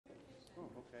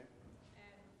Okay.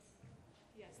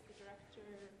 And yes, the director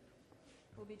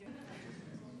will be doing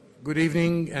Good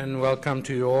evening and welcome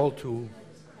to you all to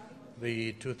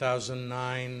the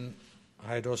 2009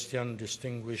 Haidostian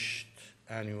Distinguished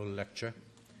Annual Lecture.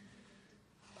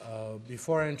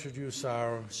 Before I introduce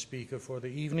our speaker for the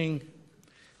evening,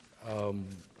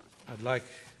 I'd like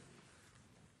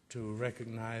to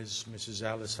recognize Mrs.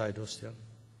 Alice Haidostian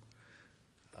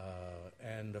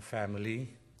and the family.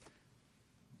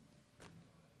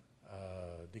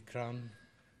 Dikran.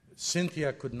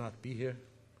 Cynthia could not be here.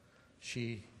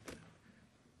 She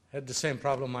had the same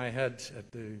problem I had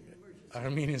at the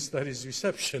Armenian Studies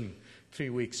reception 3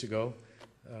 weeks ago.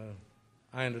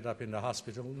 I ended up in the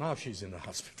hospital. Now she's in the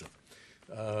hospital.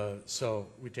 So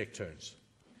we take turns.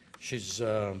 She's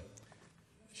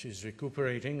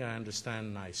recuperating, I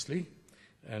understand, nicely,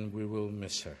 and we will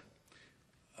miss her.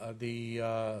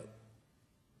 The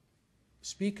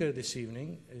speaker this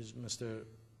evening is Mr.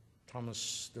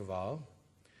 Thomas de Waal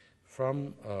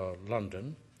from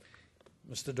London.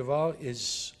 Mr. de Waal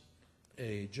is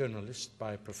a journalist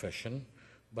by profession,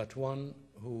 but one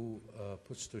who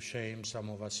puts to shame some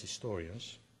of us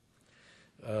historians.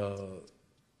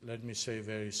 Let me say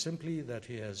very simply that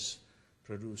he has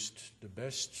produced the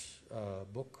best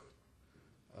book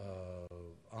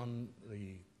on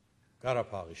the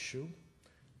Karabakh issue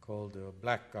called The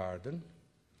Black Garden,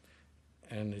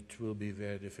 and it will be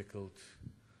very difficult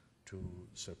to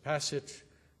surpass it.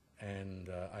 And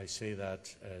I say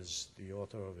that as the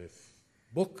author of a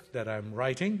book that I'm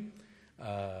writing.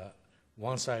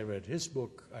 Once I read his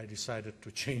book, I decided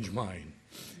to change mine.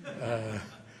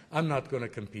 I'm not going to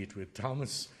compete with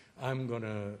Thomas. I'm going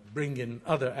to bring in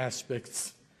other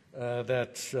aspects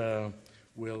that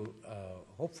will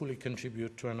hopefully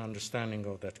contribute to an understanding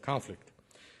of that conflict.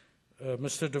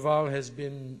 Mr. de Waal has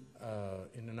been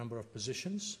in a number of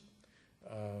positions.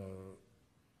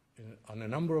 On a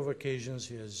number of occasions,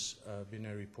 he has been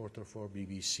a reporter for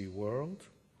BBC World,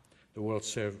 the World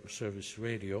Service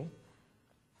Radio.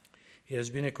 He has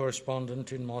been a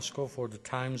correspondent in Moscow for the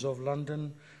Times of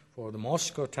London, for the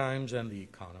Moscow Times and The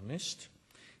Economist.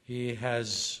 He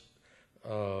has,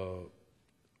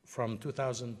 from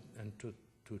 2000 to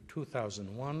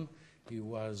 2001, he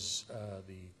was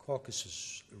the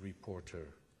Caucasus reporter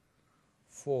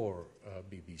for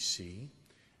BBC.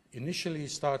 Initially, he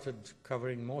started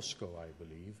covering Moscow, I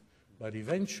believe, but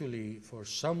eventually, for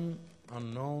some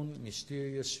unknown,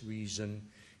 mysterious reason,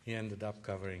 he ended up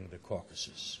covering the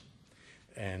Caucasus.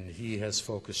 And he has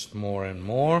focused more and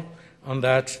more on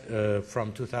that.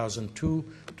 From 2002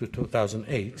 to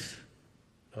 2008,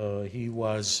 he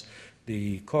was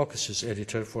the Caucasus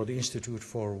editor for the Institute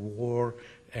for War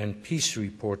and Peace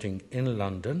Reporting in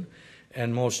London.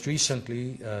 And most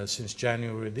recently, since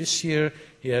January this year,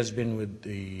 he has been with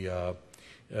the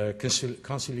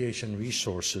Conciliation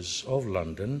Resources of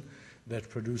London that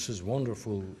produces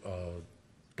wonderful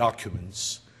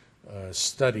documents,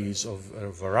 studies of a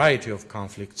variety of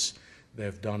conflicts.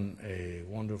 They've done a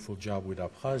wonderful job with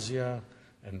Abkhazia,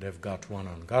 and they've got one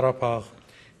on Karabakh.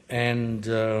 And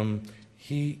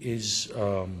he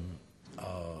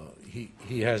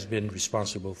has been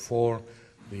responsible for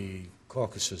the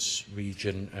Caucasus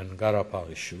region and Karabakh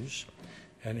issues,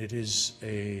 and it is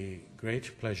a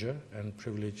great pleasure and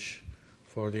privilege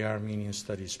for the Armenian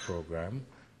Studies program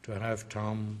to have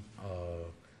Tom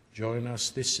join us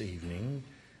this evening,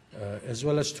 as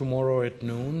well as tomorrow at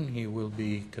noon. He will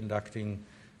be conducting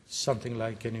something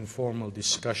like an informal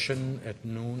discussion at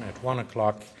noon, at 1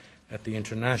 o'clock at the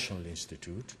International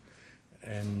Institute,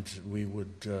 and we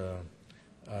would,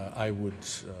 I would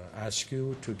ask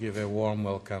you to give a warm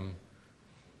welcome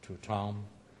to Tom.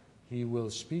 He will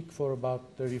speak for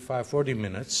about 35-40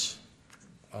 minutes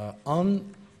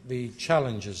on the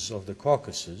challenges of the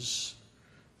Caucasus,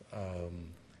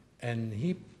 and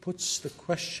he puts the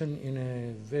question in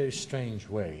a very strange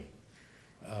way.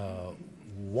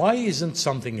 Why isn't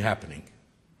something happening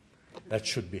that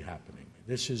should be happening?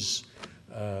 This is,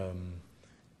 and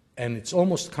it's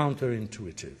almost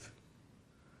counterintuitive.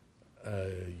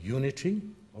 Unity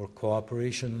or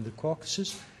cooperation in the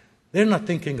Caucasus, they're not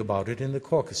thinking about it in the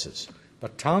Caucasus,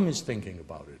 but Tom is thinking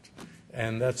about it,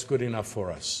 and that's good enough for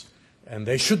us. And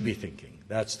they should be thinking.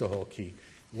 That's the whole key.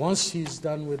 Once he's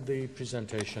done with the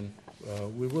presentation,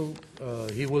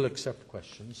 he will accept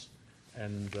questions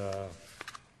and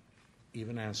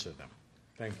even answer them.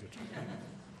 Thank you, Tom.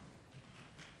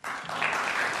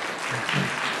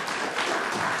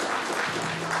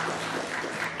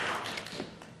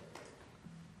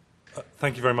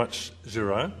 Thank you very much,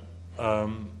 Giraud.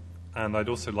 And I'd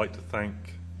also like to thank,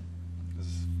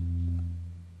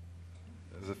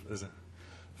 there's a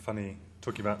funny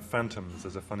talking about phantoms.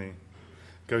 There's a funny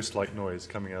ghost-like noise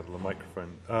coming out of the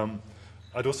microphone.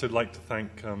 I'd also like to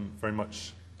thank very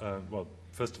much, well,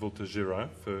 first of all to Girard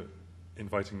for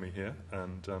inviting me here,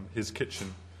 and his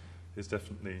kitchen is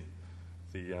definitely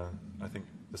the, I think,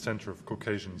 the center of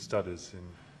Caucasian studies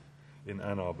in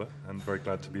Ann Arbor, and very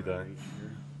glad to be there.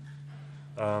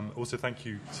 Also thank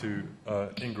you to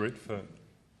Ingrid for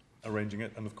arranging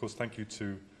it, and of course thank you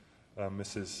to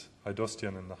Mrs.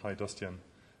 Haidostian and the Haidostian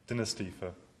dynasty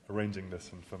for arranging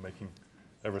this and for making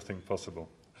everything possible.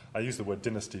 I use the word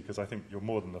dynasty because I think you're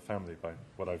more than a family by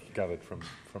what I've gathered from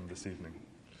this evening.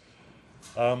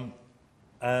 I'm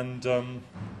going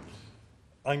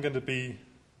to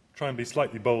try and be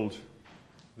slightly bold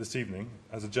this evening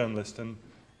as a journalist and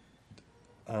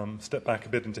step back a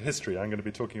bit into history. I'm going to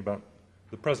be talking about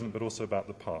the present but also about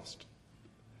the past,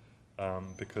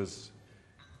 because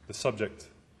the subject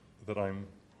that I'm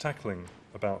tackling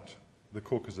about the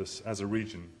Caucasus as a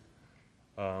region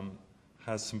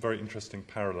has some very interesting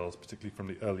parallels, particularly from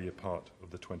the earlier part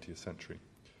of the 20th century.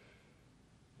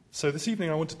 So this evening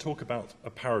I want to talk about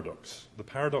a paradox, the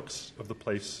paradox of the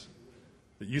place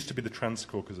that used to be the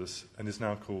Trans-Caucasus and is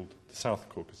now called the South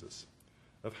Caucasus,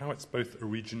 of how it's both a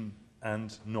region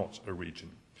and not a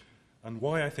region, and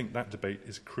why I think that debate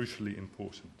is crucially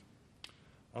important.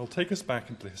 I'll take us back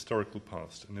into the historical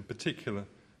past, and in particular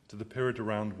to the period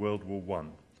around World War I,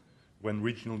 when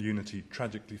regional unity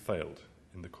tragically failed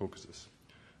in the Caucasus.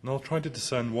 And I'll try to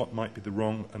discern what might be the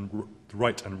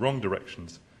right and wrong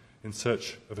directions in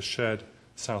search of a shared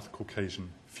South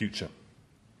Caucasian future.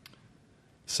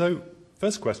 So,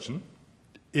 first question,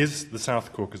 is the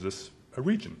South Caucasus a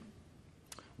region?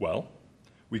 Well,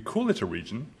 we call it a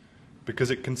region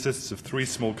because it consists of three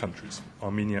small countries,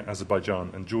 Armenia, Azerbaijan,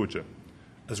 and Georgia,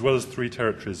 as well as three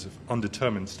territories of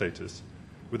undetermined status,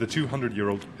 with a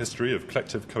 200-year-old history of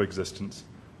collective coexistence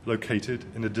located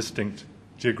in a distinct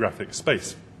geographic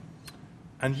space.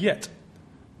 And yet,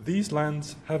 these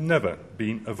lands have never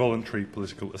been a voluntary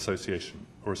political association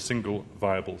or a single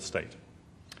viable state.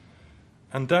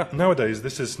 And nowadays,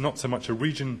 this is not so much a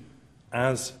region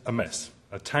as a mess,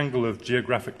 a tangle of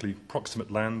geographically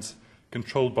proximate lands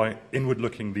controlled by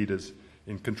inward-looking leaders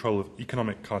in control of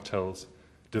economic cartels,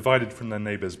 divided from their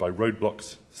neighbors by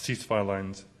roadblocks, ceasefire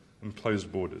lines, and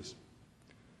closed borders.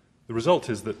 The result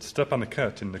is that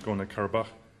Stepanakert in Nagorno-Karabakh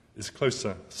is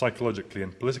closer psychologically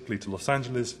and politically to Los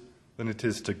Angeles than it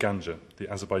is to Ganja, the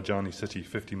Azerbaijani city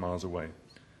 50 miles away.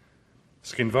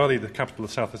 Skinvali, the capital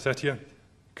of South Ossetia,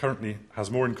 currently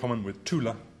has more in common with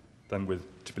Tula than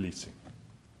with Tbilisi.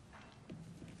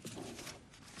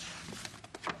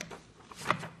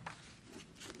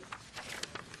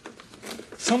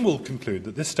 Some will conclude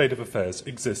that this state of affairs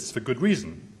exists for good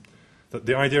reason, that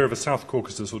the idea of a South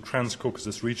Caucasus or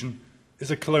Trans-Caucasus region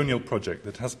is a colonial project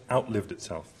that has outlived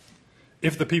itself.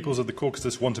 If the peoples of the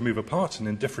Caucasus want to move apart and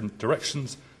in different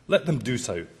directions, let them do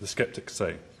so, the skeptics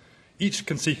say. Each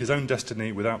can seek his own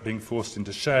destiny without being forced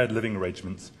into shared living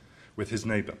arrangements with his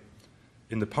neighbour.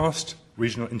 In the past,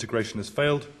 regional integration has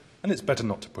failed, and it's better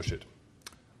not to push it.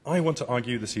 I want to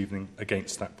argue this evening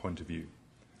against that point of view.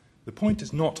 The point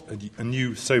is not a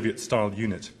new Soviet-style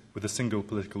unit with a single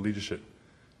political leadership,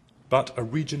 but a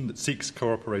region that seeks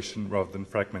cooperation rather than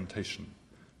fragmentation.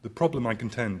 The problem, I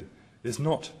contend, is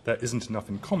not there isn't enough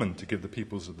in common to give the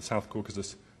peoples of the South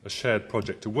Caucasus a shared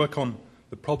project to work on.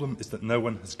 The problem is that no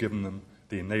one has given them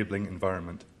the enabling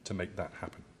environment to make that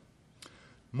happen.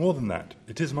 More than that,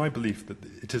 it is my belief that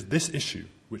it is this issue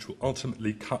which will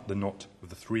ultimately cut the knot of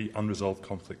the three unresolved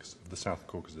conflicts of the South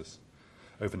Caucasus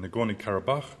over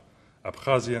Nagorno-Karabakh,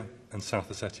 Abkhazia, and South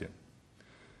Ossetia.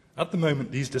 At the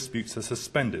moment, these disputes are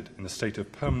suspended in a state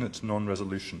of permanent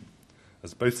non-resolution,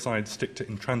 as both sides stick to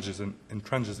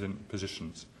intransigent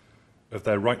positions of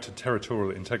their right to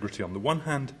territorial integrity on the one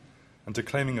hand and to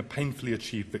claiming a painfully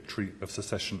achieved victory of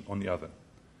secession on the other.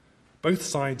 Both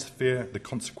sides fear the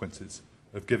consequences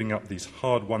of giving up these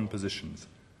hard-won positions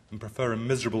and prefer a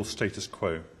miserable status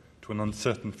quo to an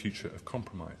uncertain future of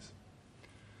compromise.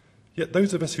 Yet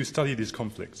those of us who study these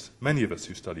conflicts, many of us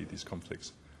who study these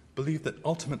conflicts, believe that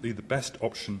ultimately the best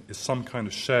option is some kind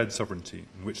of shared sovereignty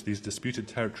in which these disputed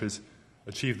territories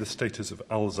achieve the status of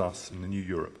Alsace in the new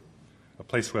Europe, a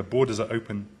place where borders are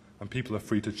open and people are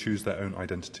free to choose their own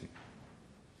identity.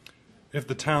 If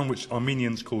the town which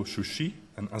Armenians call Shushi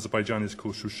and Azerbaijanis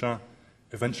call Shusha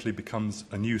eventually becomes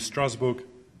a new Strasbourg,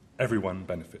 everyone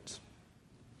benefits.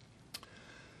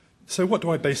 So what do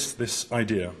I base this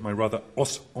idea, my rather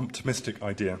optimistic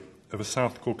idea, of a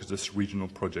South Caucasus regional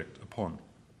project upon?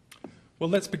 Well,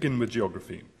 let's begin with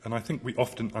geography, and I think we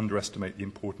often underestimate the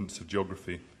importance of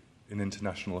geography in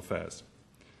international affairs.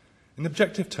 In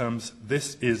objective terms,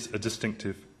 this is a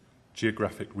distinctive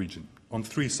geographic region, on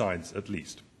three sides at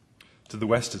least. To the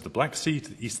west is the Black Sea,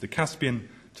 to the east the Caspian,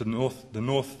 to the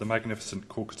north the magnificent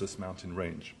Caucasus mountain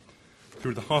range,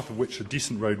 through the heart of which a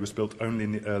decent road was built only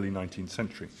in the early 19th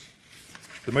century.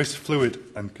 The most fluid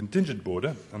and contingent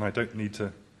border, and I don't need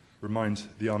to remind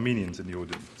the Armenians in the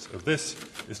audience of this,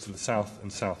 is to the south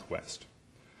and southwest.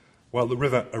 While the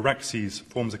river Araxes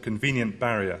forms a convenient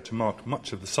barrier to mark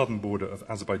much of the southern border of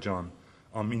Azerbaijan,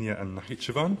 Armenia and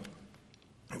Nakhchivan,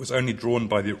 it was only drawn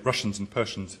by the Russians and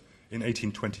Persians in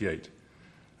 1828,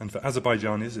 and for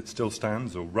Azerbaijanis it still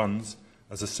stands, or runs,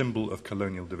 as a symbol of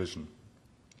colonial division.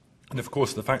 And of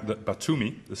course the fact that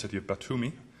Batumi, the city of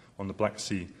Batumi on the Black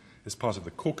Sea, is part of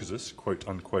the Caucasus, quote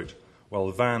unquote, while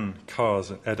Van,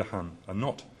 Kars and Edahan are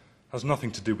not, has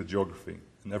nothing to do with geography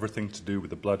and everything to do with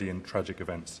the bloody and tragic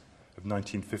events of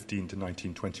 1915 to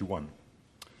 1921.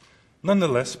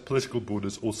 Nonetheless, political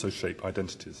borders also shape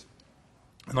identities.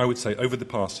 And I would say over the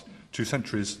past 2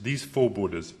 centuries, these 4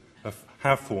 borders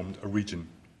have formed a region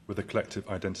with a collective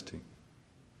identity.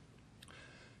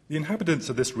 The inhabitants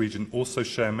of this region also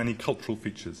share many cultural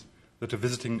features that a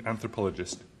visiting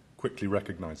anthropologist quickly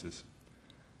recognizes.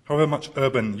 However much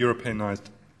urban, Europeanized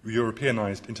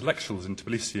intellectuals in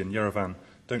Tbilisi and Yerevan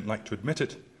don't like to admit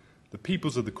it, the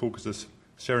peoples of the Caucasus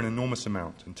share an enormous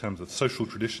amount in terms of social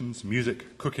traditions,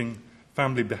 music, cooking,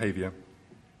 family behavior,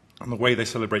 and the way they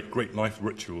celebrate great life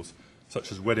rituals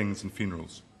such as weddings and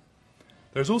funerals.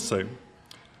 There is also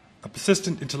a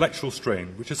persistent intellectual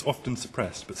strain which is often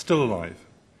suppressed but still alive,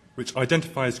 which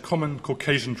identifies common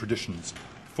Caucasian traditions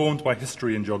formed by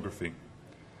history and geography.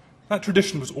 That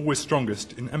tradition was always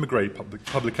strongest in émigré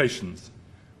publications,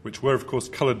 which were of course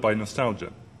coloured by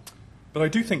nostalgia. But I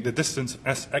do think the distance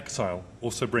of exile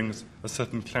also brings a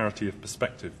certain clarity of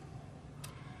perspective.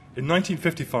 In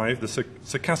 1955, the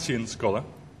Circassian scholar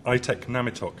Aitek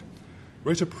Namitok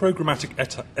wrote a programmatic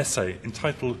essay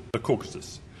entitled The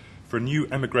Caucasus for a new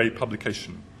émigré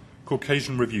publication,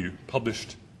 Caucasian Review,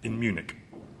 published in Munich.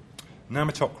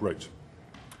 Namitok wrote,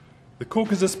 "The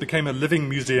Caucasus became a living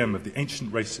museum of the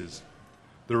ancient races,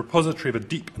 the repository of a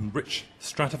deep and rich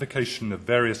stratification of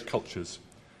various cultures,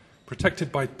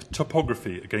 protected by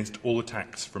topography against all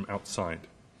attacks from outside.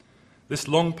 This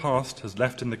long past has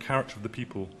left in the character of the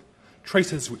people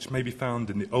traces which may be found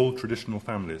in the old traditional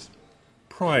families,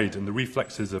 pride in the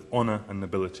reflexes of honour and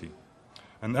nobility.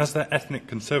 And as their ethnic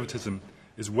conservatism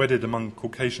is wedded among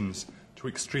Caucasians to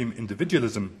extreme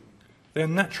individualism, they are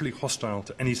naturally hostile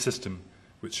to any system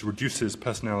which reduces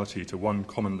personality to one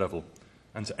common level,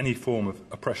 and to any form of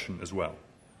oppression as well."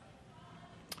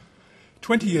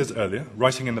 20 years earlier,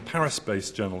 writing in the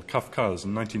Paris-based journal Kafkaz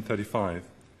in 1935,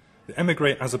 the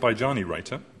émigré Azerbaijani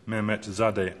writer, Mehmet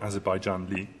Zadeh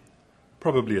Azerbaijanli,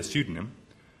 probably a pseudonym,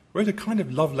 wrote a kind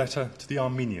of love letter to the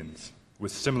Armenians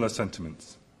with similar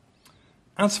sentiments.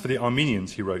 "As for the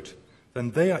Armenians," he wrote,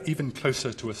 "then they are even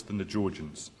closer to us than the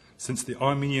Georgians, since the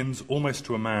Armenians, almost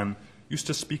to a man, used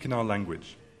to speak in our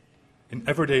language. In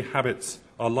everyday habits,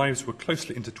 our lives were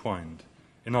closely intertwined.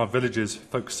 In our villages,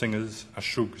 folk singers,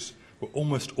 ashugs, were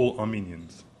almost all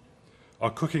Armenians.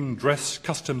 Our cooking, dress,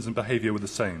 customs and behaviour were the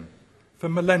same. For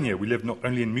millennia we lived not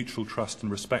only in mutual trust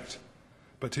and respect,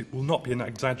 but it will not be an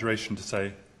exaggeration to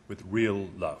say, with real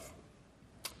love."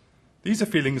 These are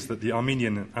feelings that the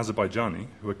Armenian and Azerbaijani,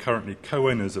 who are currently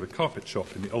co-owners of a carpet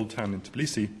shop in the old town in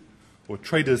Tbilisi, or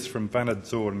traders from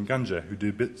Vanadzor and Ganja who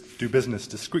do business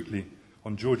discreetly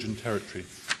on Georgian territory,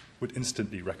 would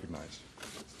instantly recognise.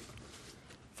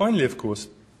 Finally, of course,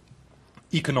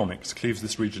 economics cleaves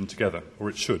this region together, or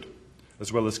it should,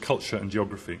 as well as culture and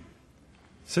geography.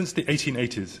 Since the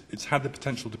 1880s, it's had the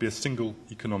potential to be a single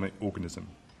economic organism,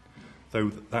 though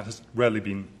that has rarely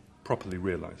been properly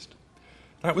realised.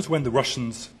 That was when the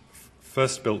Russians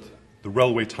first built the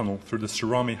railway tunnel through the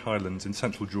Surami Highlands in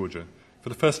central Georgia, for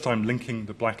the first time linking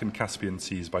the Black and Caspian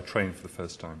Seas by train for the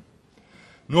first time.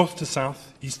 North to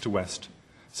south, east to west,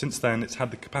 since then it's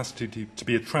had the capacity to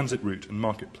be a transit route and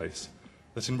marketplace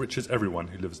that enriches everyone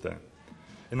who lives there.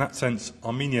 In that sense,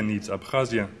 Armenia needs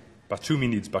Abkhazia, Batumi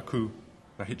needs Baku,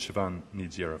 Nakhchivan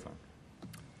needs Yerevan.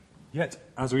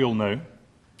 Yet, as we all know,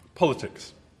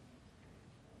 politics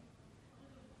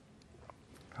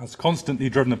has constantly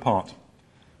driven apart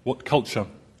what culture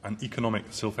and economic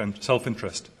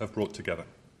self-interest have brought together.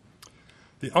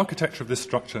 The architecture of this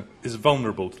structure is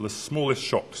vulnerable to the smallest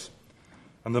shocks,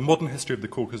 and the modern history of the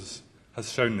Caucasus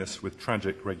has shown this with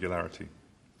tragic regularity.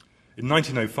 In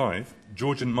 1905,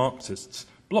 Georgian Marxists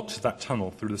blocked that tunnel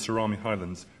through the Surami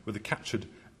Highlands with a captured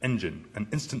engine and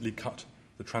instantly cut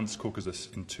the Trans-Caucasus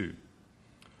in two.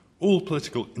 All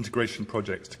political integration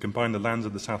projects to combine the lands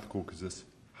of the South Caucasus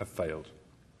have failed.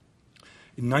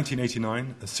 In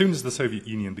 1989, as soon as the Soviet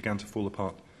Union began to fall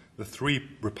apart, the three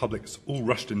republics all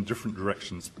rushed in different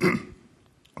directions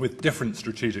with different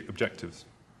strategic objectives.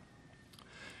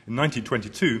 In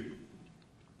 1922,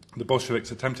 the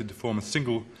Bolsheviks attempted to form a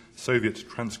single Soviet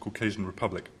Transcaucasian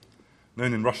Republic,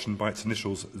 known in Russian by its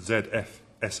initials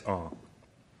ZFSR,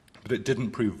 but it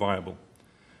didn't prove viable.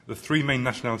 The three main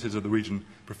nationalities of the region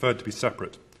preferred to be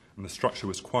separate, and the structure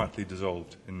was quietly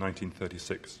dissolved in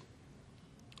 1936.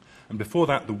 And before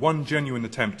that, the one genuine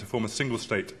attempt to form a single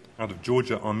state out of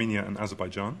Georgia, Armenia, and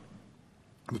Azerbaijan,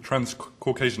 the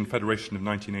Transcaucasian Federation of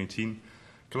 1918,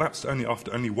 collapsed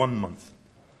after only 1 month,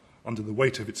 under the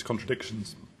weight of its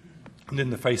contradictions and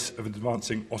in the face of an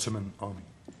advancing Ottoman army.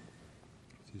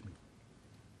 Excuse me.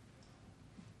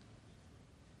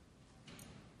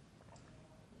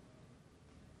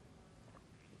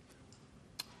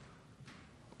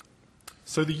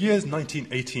 So the years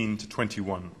 1918 to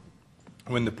 21,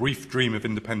 when the brief dream of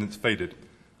independence faded,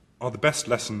 are the best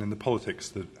lesson in the politics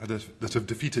that have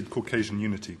defeated Caucasian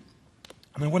unity.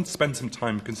 And I want to spend some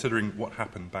time considering what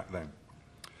happened back then.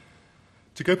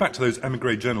 To go back to those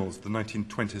émigré journals of the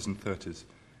 1920s and 30s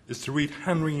is to read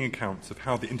hand-wringing accounts of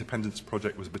how the independence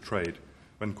project was betrayed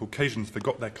when Caucasians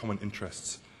forgot their common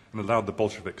interests and allowed the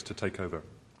Bolsheviks to take over.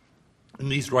 In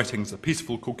these writings, a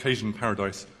peaceful Caucasian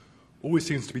paradise always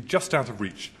seems to be just out of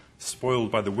reach,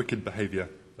 spoiled by the wicked behaviour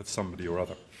of somebody or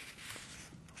other.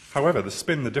 However, the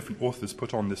spin the different authors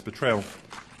put on this betrayal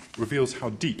reveals how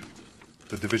deep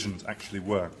the divisions actually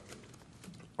were.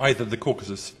 Either the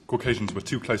Caucasians were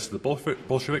too close to the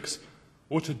Bolsheviks,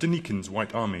 or to Denikin's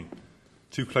White Army,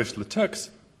 too close to the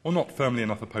Turks, or not firmly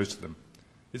enough opposed to them.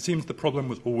 It seems the problem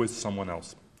was always someone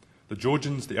else. The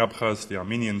Georgians, the Abkhaz, the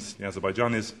Armenians, the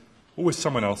Azerbaijanis, always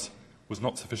someone else was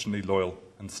not sufficiently loyal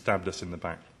and stabbed us in the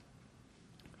back.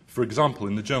 For example,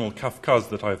 in the journal Kafkaz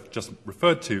that I've just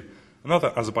referred to,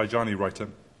 another Azerbaijani writer,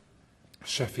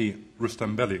 Shefi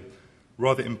Rustambeli,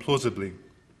 rather implausibly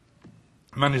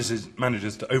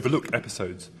manages to overlook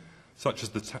episodes such as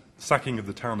the sacking of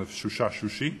the town of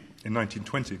Shusha-Shushi in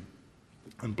 1920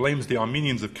 and blames the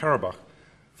Armenians of Karabakh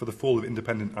for the fall of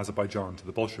independent Azerbaijan to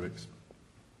the Bolsheviks.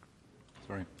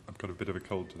 Sorry, I've got a bit of a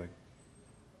cold today.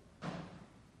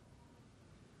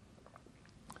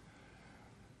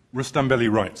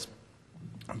 Rustambeli writes,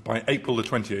 by April the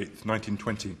 28th,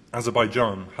 1920,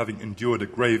 Azerbaijan, having endured a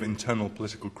grave internal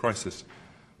political crisis,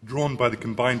 drawn by the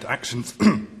combined actions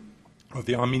of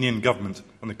the Armenian government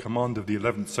and the command of the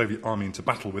 11th Soviet Army into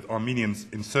battle with Armenian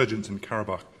insurgents in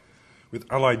Karabakh, with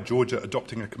allied Georgia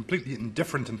adopting a completely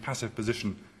indifferent and passive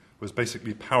position, was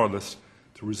basically powerless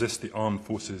to resist the armed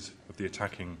forces of the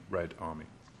attacking Red Army.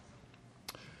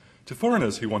 To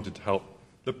foreigners who wanted to help,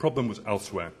 the problem was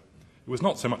elsewhere. It was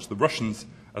not so much the Russians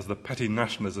as the petty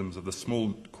nationalisms of the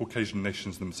small Caucasian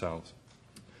nations themselves.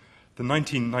 The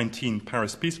 1919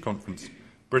 Paris Peace Conference,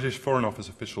 British Foreign Office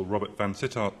official Robert Van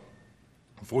Sittart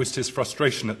voiced his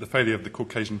frustration at the failure of the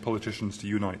Caucasian politicians to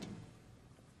unite.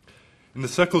 In the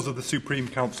circles of the Supreme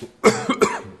Council,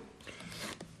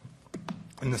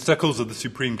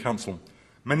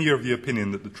 many are of the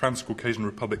opinion that the Transcaucasian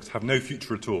republics have no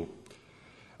future at all,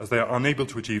 as they are unable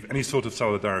to achieve any sort of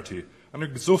solidarity and are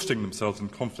exhausting themselves in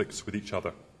conflicts with each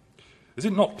other. Is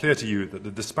it not clear to you that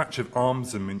the dispatch of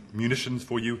arms and munitions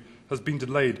for you has been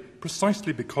delayed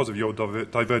precisely because of your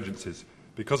divergences,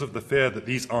 because of the fear that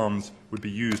these arms would be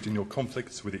used in your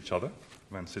conflicts with each other?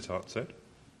 Van Sittart said.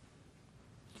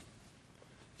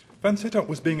 Van Sittart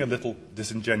was being a little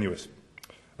disingenuous.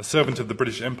 A servant of the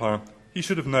British Empire, he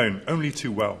should have known only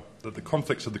too well that the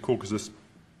conflicts of the Caucasus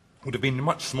would have been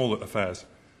much smaller affairs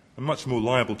and much more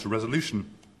liable to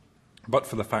resolution, but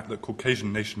for the fact that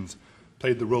Caucasian nations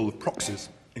played the role of proxies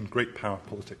in great power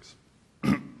politics.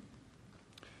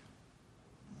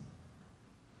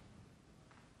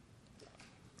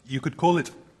 You could call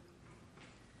it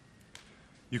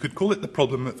the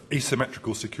problem of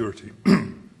asymmetrical security.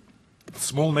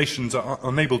 Small nations are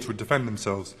unable to defend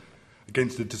themselves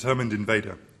against a determined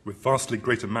invader with vastly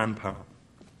greater manpower.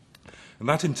 And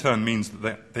that in turn means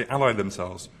that they ally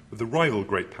themselves with the rival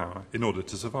great power in order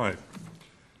to survive.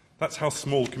 That's how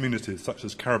small communities such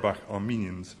as Karabakh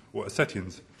Armenians or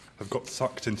Ossetians have got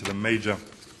sucked into the major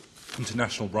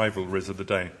international rivalries of the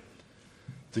day.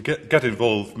 To get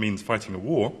involved means fighting a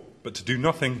war, but to do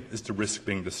nothing is to risk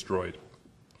being destroyed.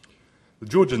 The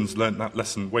Georgians learnt that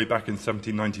lesson way back in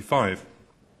 1795,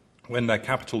 when their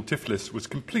capital Tiflis was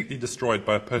completely destroyed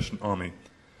by a Persian army,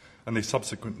 and they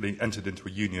subsequently entered into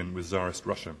a union with Tsarist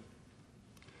Russia.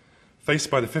 Faced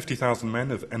by the 50,000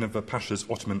 men of Enver Pasha's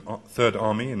Ottoman Third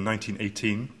Army in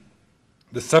 1918,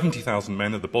 the 70,000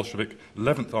 men of the Bolshevik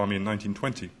 11th Army in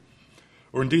 1920,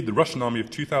 or indeed the Russian army of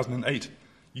 2008,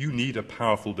 you need a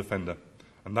powerful defender,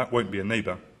 and that won't be a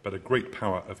neighbour, but a great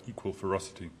power of equal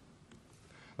ferocity.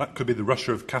 That could be the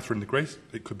Russia of Catherine the Great,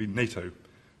 it could be NATO,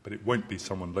 but it won't be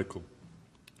someone local.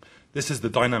 This is the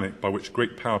dynamic by which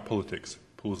great power politics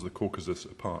pulls the Caucasus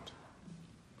apart.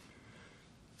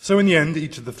 So in the end,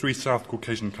 each of the three South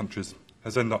Caucasian countries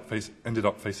has ended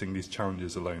up facing these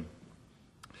challenges alone.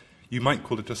 You might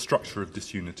call it a structure of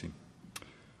disunity.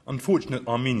 Unfortunate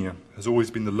Armenia has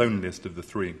always been the loneliest of the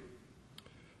three.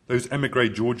 Those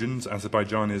émigré Georgians,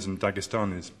 Azerbaijanis and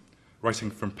Dagestanis,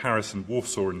 writing from Paris and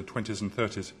Warsaw in the 20s and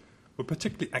 30s, were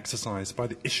particularly exercised by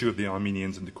the issue of the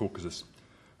Armenians in the Caucasus,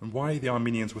 and why the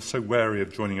Armenians were so wary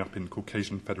of joining up in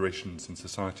Caucasian federations and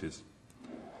societies.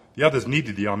 The others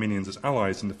needed the Armenians as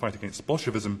allies in the fight against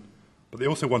Bolshevism, but they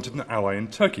also wanted an ally in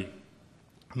Turkey.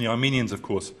 And the Armenians, of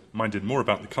course, minded more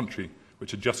about the country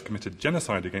which had just committed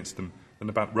genocide against them than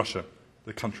about Russia,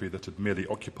 the country that had merely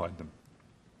occupied them.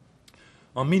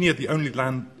 Armenia, the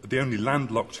only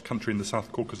landlocked country in the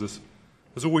South Caucasus,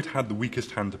 has always had the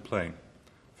weakest hand to play.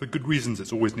 For good reasons,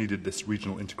 it's always needed this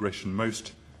regional integration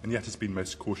most, and yet has been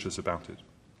most cautious about it.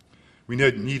 We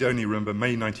need only remember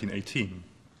May 1918,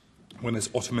 when as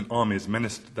Ottoman armies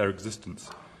menaced their existence,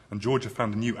 and Georgia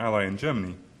found a new ally in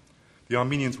Germany, the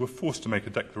Armenians were forced to make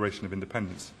a declaration of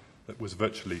independence that was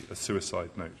virtually a suicide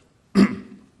note.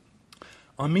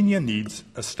 Armenia needs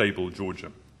a stable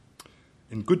Georgia.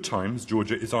 In good times,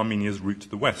 Georgia is Armenia's route to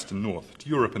the west and north, to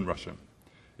Europe and Russia.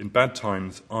 In bad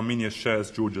times, Armenia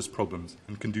shares Georgia's problems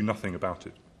and can do nothing about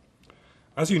it.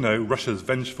 As you know, Russia's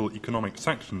vengeful economic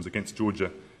sanctions against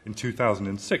Georgia in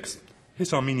 2006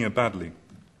 hit Armenia badly,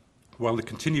 while the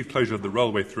continued closure of the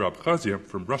railway through Abkhazia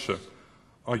from Russia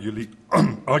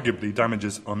arguably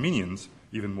damages Armenians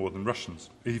even more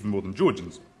than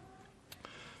Georgians.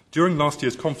 During last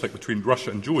year's conflict between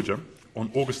Russia and Georgia, on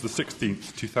August the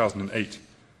 16th, 2008,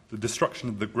 the destruction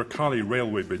of the Grakali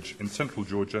railway bridge in central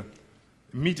Georgia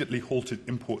immediately halted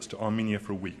imports to Armenia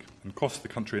for a week and cost the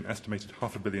country an estimated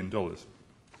 $500 million.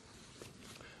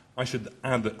 I should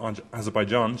add that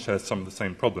Azerbaijan shares some of the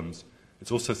same problems.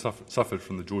 It's also suffered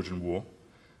from the Georgian war,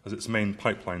 as its main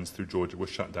pipelines through Georgia were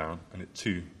shut down, and it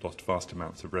too lost vast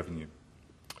amounts of revenue.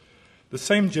 The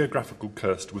same geographical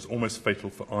curse was almost fatal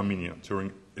for Armenia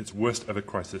during its worst ever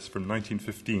crisis from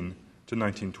 1915 to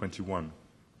 1921.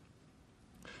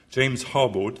 James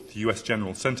Harbord, the US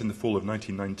general sent in the fall of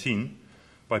 1919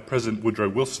 by President Woodrow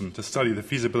Wilson to study the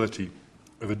feasibility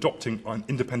of adopting an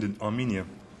independent Armenia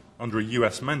under a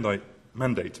US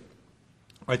mandate,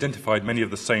 identified many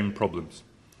of the same problems.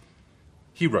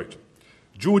 He wrote,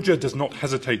 "Georgia does not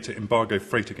hesitate to embargo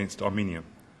freight against Armenia,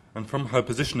 and from her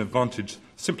position of vantage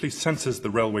simply censors the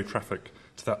railway traffic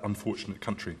to that unfortunate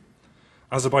country.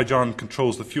 Azerbaijan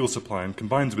controls the fuel supply and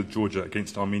combines with Georgia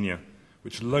against Armenia,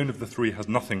 which alone of the three has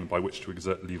nothing by which to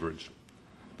exert leverage.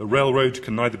 The railroad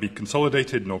can neither be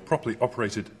consolidated nor properly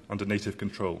operated under native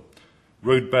control.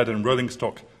 Roadbed and rolling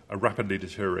stock are rapidly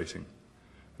deteriorating.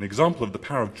 An example of the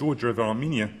power of Georgia over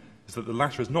Armenia is that the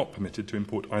latter is not permitted to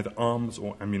import either arms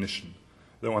or ammunition,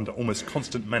 though under almost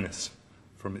constant menace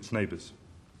from its neighbours.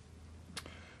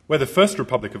 Where the First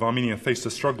Republic of Armenia faced a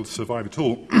struggle to survive at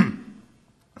all,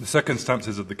 the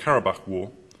circumstances of the Karabakh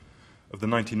War of the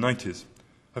 1990s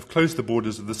have closed the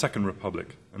borders of the Second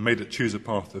Republic and made it choose a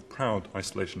path of proud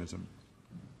isolationism.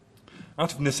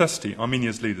 Out of necessity,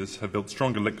 Armenia's leaders have built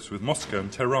stronger links with Moscow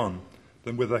and Tehran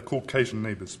than with their Caucasian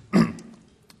neighbours,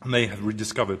 and they have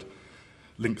rediscovered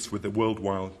links with the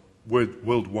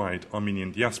worldwide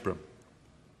Armenian diaspora.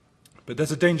 But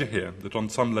there's a danger here that on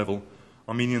some level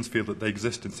Armenians feel that they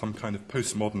exist in some kind of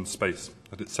postmodern space,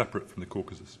 that it's separate from the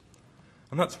Caucasus.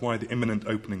 And that's why the imminent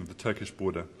opening of the Turkish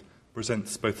border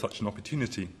presents both such an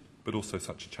opportunity but also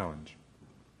such a challenge.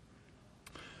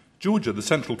 Georgia, the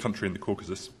central country in the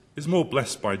Caucasus, is more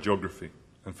blessed by geography,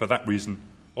 and for that reason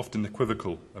often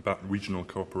equivocal about regional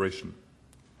cooperation.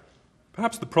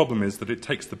 Perhaps the problem is that it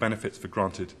takes the benefits for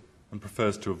granted and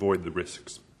prefers to avoid the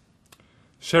risks.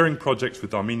 Sharing projects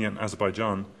with Armenia and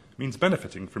Azerbaijan means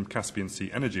benefiting from Caspian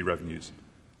Sea energy revenues,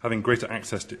 having greater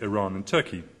access to Iran and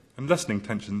Turkey, and lessening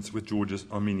tensions with Georgia's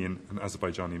Armenian and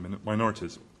Azerbaijani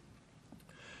minorities.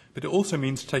 But it also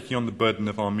means taking on the burden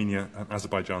of Armenia and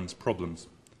Azerbaijan's problems,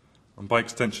 and by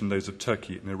extension those of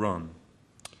Turkey and Iran.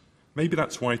 Maybe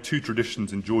that's why two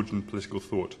traditions in Georgian political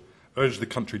thought urge the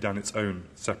country down its own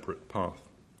separate path.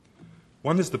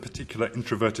 One is the particular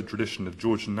introverted tradition of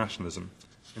Georgian nationalism,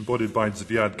 embodied by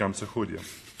Zviad Gamsakhodia,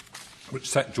 which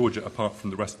set Georgia apart from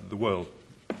the rest of the world.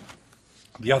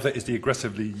 The other is the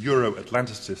aggressively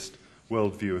Euro-Atlanticist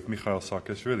worldview of Mikhail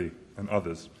Saakashvili and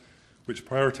others, which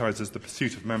prioritizes the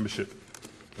pursuit of membership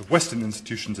of Western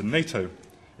institutions and NATO,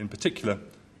 in particular,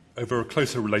 over a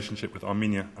closer relationship with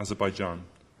Armenia, Azerbaijan,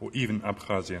 or even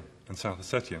Abkhazia and South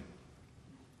Ossetia.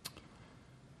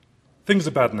 Things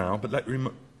are bad now, but let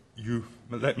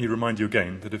me remind you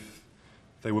again that if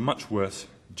they were much worse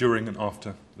during and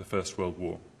after the First World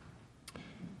War.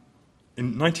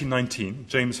 In 1919,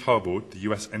 James Harbord, the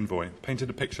US envoy, painted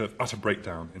a picture of utter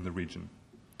breakdown in the region.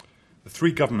 The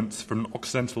three governments, from an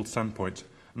Occidental standpoint,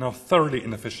 are now thoroughly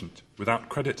inefficient, without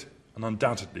credit, and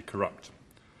undoubtedly corrupt.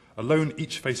 Alone,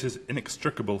 each faces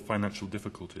inextricable financial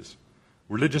difficulties.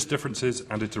 Religious differences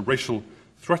added to racial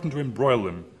threaten to embroil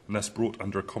them unless brought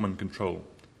under a common control.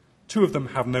 Two of them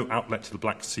have no outlet to the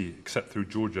Black Sea except through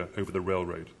Georgia over the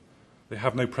railroad. They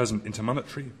have no present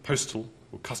intermonetary, postal,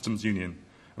 or customs union,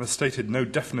 and have stated no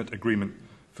definite agreement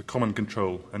for common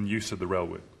control and use of the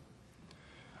railway,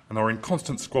 and are in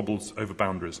constant squabbles over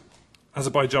boundaries.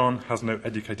 Azerbaijan has no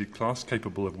educated class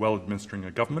capable of well administering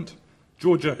a government.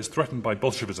 Georgia is threatened by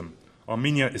Bolshevism.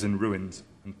 Armenia is in ruins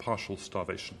and partial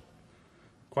starvation.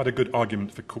 Quite a good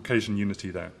argument for Caucasian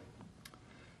unity there.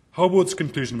 Harbord's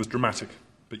conclusion was dramatic,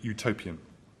 but utopian.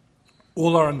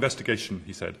 All our investigation,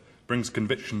 he said, brings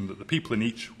conviction that the people in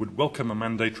each would welcome a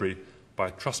mandatory by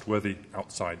a trustworthy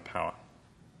outside power.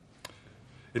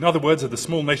 In other words, if the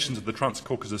small nations of the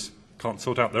Trans-Caucasus can't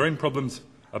sort out their own problems,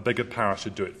 a bigger power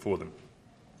should do it for them.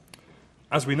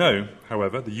 As we know,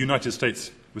 however, the United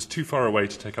States was too far away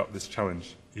to take up this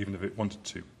challenge, even if it wanted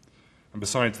to. And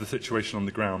besides, the situation on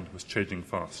the ground was changing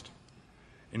fast.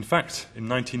 In fact, in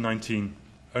 1919,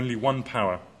 only one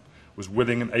power was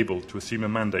willing and able to assume a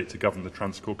mandate to govern the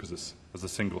Trans-Caucasus as a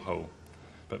single whole,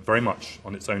 but very much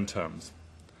on its own terms.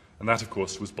 And that, of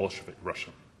course, was Bolshevik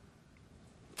Russia.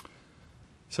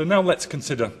 So now let's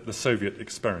consider the Soviet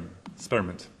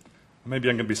experiment. Maybe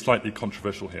I'm going to be slightly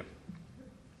controversial here.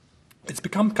 It's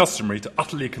become customary to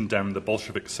utterly condemn the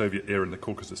Bolshevik Soviet era in the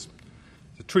Caucasus,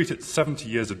 to treat it as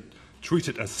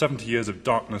 70 years of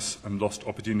darkness and lost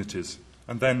opportunities,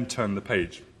 and then turn the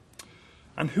page.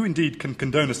 And who indeed can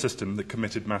condone a system that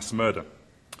committed mass murder?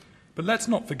 But let's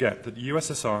not forget that the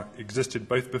USSR existed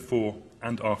both before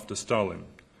and after Stalin,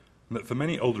 and that for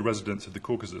many older residents of the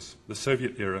Caucasus, the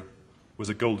Soviet era was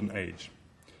a golden age.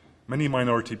 Many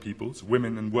minority peoples,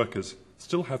 women and workers,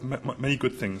 still have many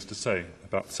good things to say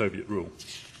about Soviet rule.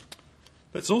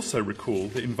 Let's also recall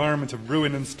the environment of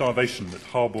ruin and starvation that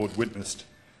Harbord witnessed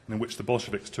and in which the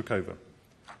Bolsheviks took over.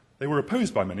 They were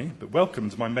opposed by many, but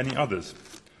welcomed by many others,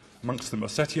 amongst them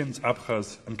Ossetians,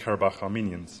 Abkhaz, and Karabakh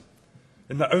Armenians.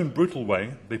 In their own brutal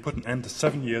way, they put an end to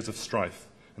 7 years of strife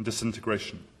and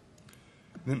disintegration.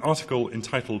 In an article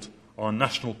entitled Our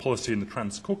National Policy in the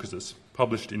Trans-Caucasus,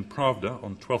 published in Pravda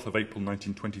on 12th of April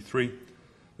 1923,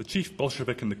 the chief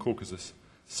Bolshevik in the Caucasus,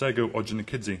 Sergo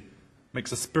Ordzhonikidze,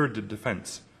 makes a spirited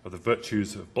defense of the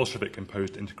virtues of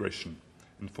Bolshevik-imposed integration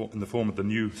in the form of the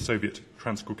new Soviet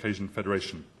Transcaucasian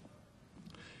Federation.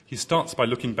 He starts by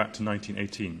looking back to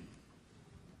 1918.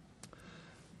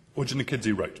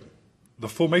 Ordzhonikidze wrote, "The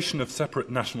formation of separate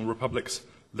national republics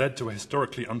led to a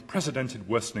historically unprecedented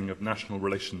worsening of national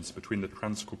relations between the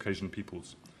Transcaucasian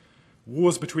peoples.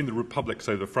 Wars between the republics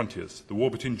over frontiers, the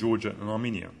war between Georgia and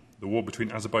Armenia, the war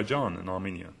between Azerbaijan and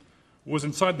Armenia, wars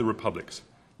inside the republics,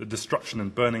 the destruction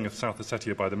and burning of South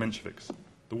Ossetia by the Mensheviks,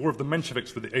 the war of the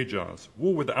Mensheviks with the Ajars,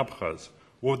 war with the Abkhaz,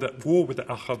 war with the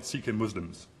Akhad-Sikh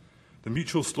Muslims. The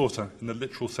mutual slaughter, in the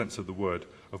literal sense of the word,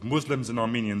 of Muslims and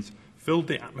Armenians filled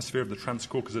the atmosphere of the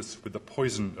Trans-Caucasus with the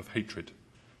poison of hatred.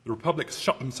 The republics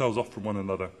shut themselves off from one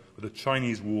another with a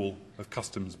Chinese wall of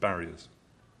customs barriers.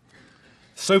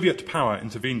 Soviet power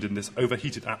intervened in this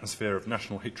overheated atmosphere of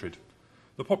national hatred.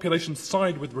 The population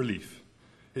sighed with relief.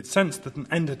 It sensed that an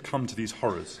end had come to these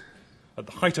horrors. At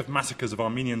the height of massacres of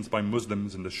Armenians by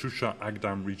Muslims in the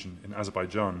Shusha-Agdam region in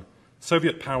Azerbaijan,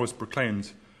 Soviet power was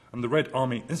proclaimed, and the Red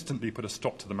Army instantly put a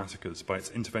stop to the massacres by its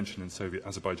intervention in Soviet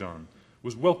Azerbaijan,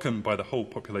 was welcomed by the whole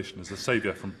population as a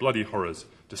saviour from bloody horrors,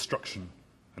 destruction,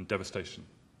 and devastation."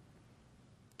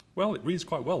 Well, it reads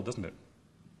quite well, doesn't it?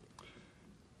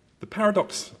 The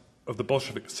paradox of the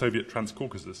Bolshevik-Soviet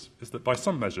Trans-Caucasus is that by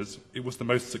some measures it was the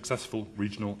most successful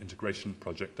regional integration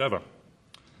project ever.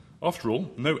 After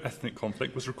all, no ethnic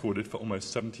conflict was recorded for almost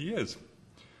 70 years.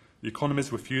 The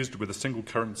economies were fused with a single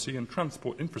currency and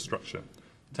transport infrastructure,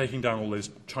 taking down all those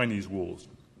Chinese walls.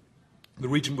 The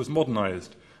region was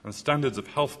modernized and standards of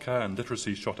healthcare and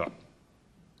literacy shot up.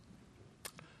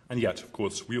 And yet, of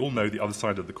course, we all know the other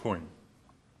side of the coin.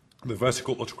 The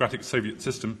vertical autocratic Soviet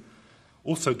system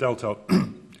also dealt out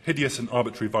hideous and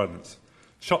arbitrary violence,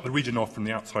 shut the region off from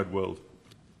the outside world,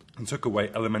 and took away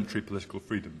elementary political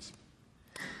freedoms.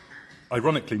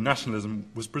 Ironically, nationalism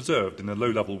was preserved in a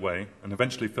low-level way and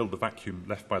eventually filled the vacuum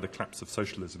left by the collapse of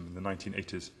socialism in the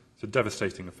 1980s to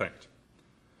devastating effect.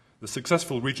 The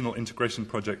successful regional integration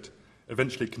project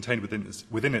eventually contained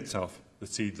within itself the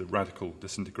seeds of radical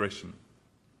disintegration.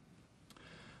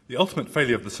 The ultimate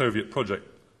failure of the Soviet project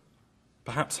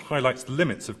perhaps highlights the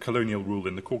limits of colonial rule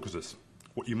in the Caucasus,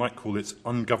 what you might call its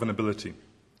ungovernability.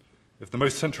 If the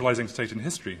most centralizing state in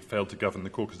history failed to govern the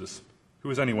Caucasus,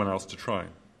 who is anyone else to try?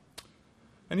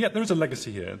 And yet there is a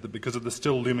legacy here that because of the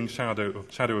still looming shadow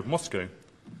of Moscow,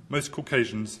 most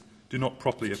Caucasians do not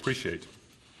properly appreciate.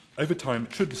 Over time,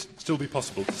 it should still be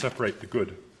possible to separate the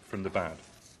good from the bad.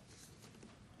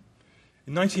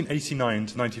 In 1989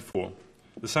 to 94,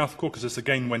 the South Caucasus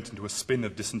again went into a spin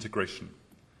of disintegration.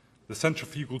 The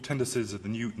centrifugal tendencies of the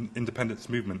new independence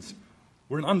movements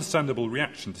were an understandable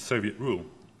reaction to Soviet rule,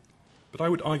 but I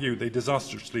would argue they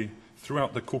disastrously threw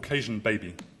out the Caucasian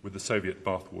baby with the Soviet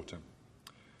bathwater.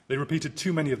 They repeated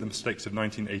too many of the mistakes of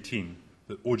 1918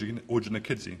 that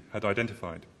Orджоникидзе had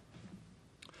identified.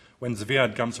 When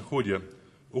Zviad Gamsakhordia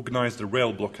organized a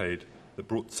rail blockade that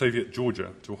brought Soviet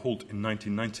Georgia to a halt in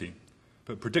 1990,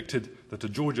 but predicted that the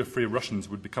Georgia-free Russians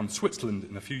would become Switzerland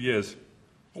in a few years,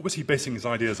 what was he basing his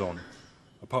ideas on,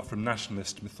 apart from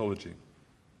nationalist mythology?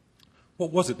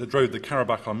 What was it that drove the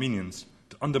Karabakh Armenians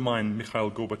to undermine Mikhail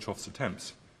Gorbachev's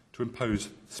attempts to impose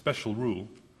special rule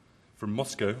from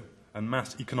Moscow and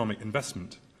mass economic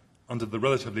investment under the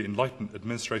relatively enlightened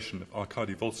administration of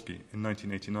Arkady Volsky in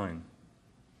 1989?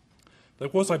 There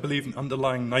was, I believe, an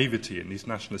underlying naivety in these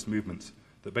nationalist movements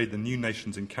that made the new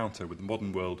nation's encounter with the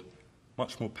modern world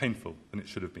much more painful than it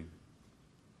should have been.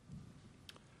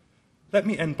 Let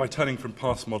me end by turning from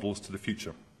past models to the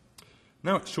future.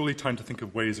 Now it's surely time to think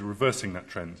of ways of reversing that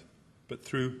trend, but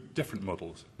through different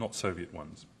models, not Soviet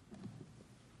ones.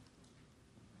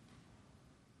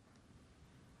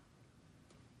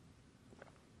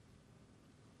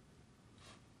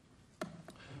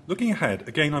 Looking ahead,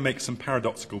 again I make some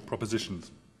paradoxical propositions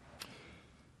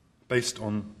based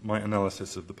on my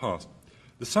analysis of the past.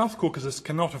 The South Caucasus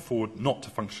cannot afford not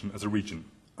to function as a region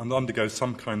and undergo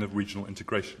some kind of regional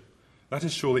integration. That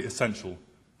is surely essential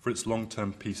for its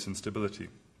long-term peace and stability.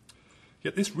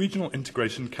 Yet this regional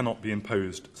integration cannot be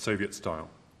imposed Soviet style.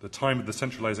 The time of the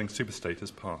centralizing superstate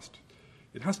has passed.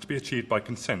 It has to be achieved by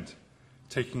consent,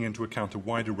 taking into account a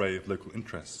wide array of local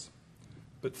interests.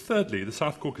 But thirdly, the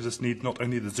South Caucasus needs not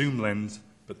only the zoom lens,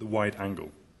 but the wide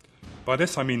angle. By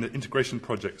this I mean that integration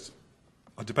projects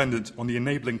are dependent on the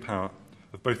enabling power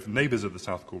of both the neighbors of the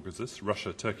South Caucasus,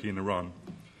 Russia, Turkey and Iran,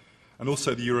 and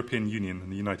also the European Union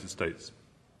and the United States.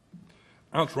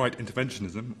 Outright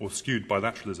interventionism, or skewed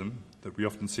bilateralism, that we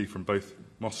often see from both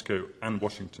Moscow and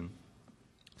Washington,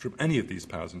 from any of these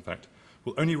powers, in fact,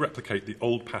 will only replicate the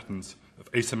old patterns of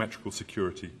asymmetrical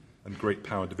security and great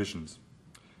power divisions.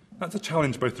 That's a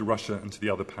challenge both to Russia and to the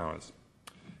other powers.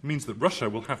 It means that Russia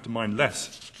will have to mind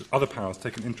less that other powers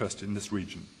take an interest in this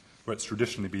region, where it's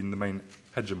traditionally been the main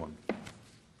hegemon.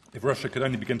 If Russia could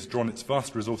only begin to draw on its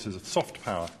vast resources of soft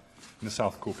power in the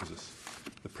South Caucasus,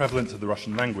 the prevalence of the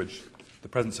Russian language, the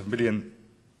presence of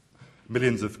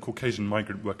millions of Caucasian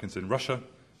migrant workers in Russia,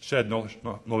 shared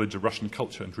knowledge of Russian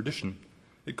culture and tradition,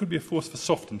 it could be a force for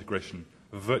soft integration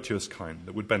of a virtuous kind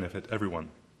that would benefit everyone.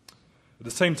 At the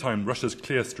same time, Russia's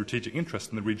clear strategic interests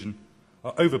in the region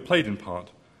are overplayed in part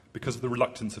because of the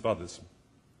reluctance of others.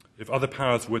 If other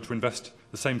powers were to invest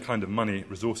the same kind of money,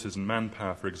 resources and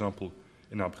manpower, for example,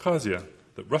 in Abkhazia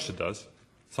that Russia does,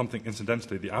 something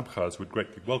incidentally the Abkhaz would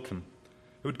greatly welcome,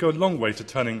 it would go a long way to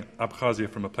turning Abkhazia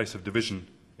from a place of division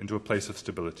into a place of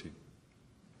stability.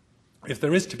 If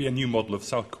there is to be a new model of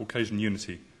South Caucasian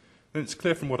unity, then it's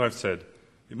clear from what I've said,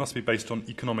 it must be based on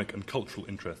economic and cultural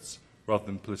interests rather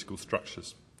than political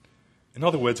structures. In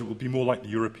other words, it will be more like the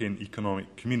European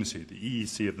Economic Community, the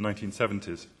EEC of the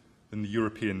 1970s, than the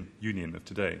European Union of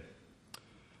today.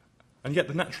 And yet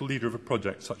the natural leader of a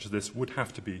project such as this would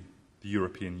have to be the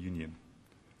European Union.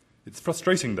 It's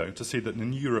frustrating, though, to see that the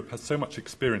new Europe has so much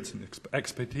experience and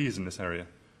expertise in this area,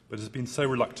 but has been so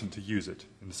reluctant to use it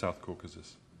in the South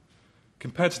Caucasus.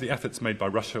 Compared to the efforts made by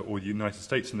Russia or the United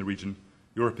States in the region,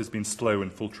 Europe has been slow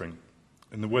and faltering.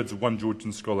 In the words of one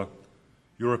Georgian scholar,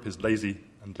 Europe is lazy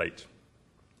and late.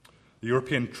 The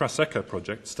European Traseka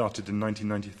project, started in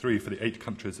 1993 for the 8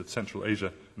 countries of Central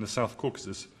Asia and the South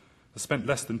Caucasus, has spent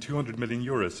less than 200 million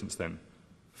euros since then,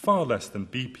 far less than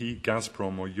BP,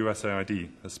 Gazprom or USAID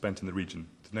has spent in the region,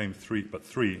 to name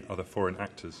three other foreign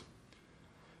actors.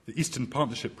 The Eastern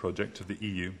Partnership project of the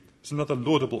EU is another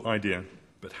laudable idea,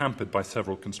 but hampered by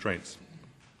several constraints.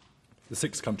 The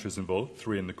 6 countries involved,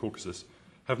 3 in the Caucasus,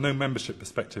 have no membership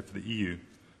perspective for the EU,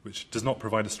 which does not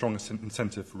provide a strong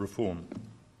incentive for reform.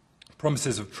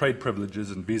 Promises of trade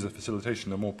privileges and visa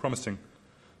facilitation are more promising,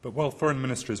 but while foreign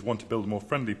ministries want to build a more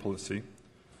friendly policy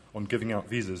on giving out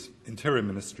visas, interior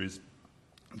ministries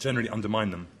generally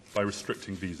undermine them by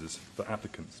restricting visas for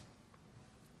applicants.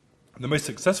 The most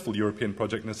successful European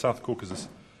project in the South Caucasus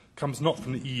comes not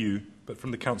from the EU, but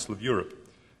from the Council of Europe,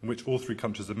 in which all three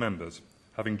countries are members,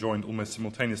 having joined almost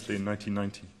simultaneously in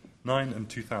 1999 and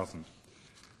 2000.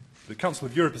 The Council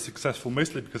of Europe is successful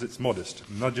mostly because it's modest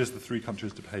and nudges the three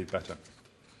countries to behave better.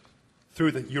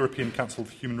 Through the European Council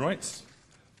for Human Rights,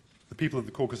 the people of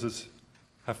the Caucasus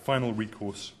have final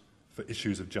recourse for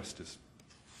issues of justice.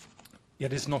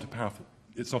 Yet it's not a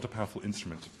powerful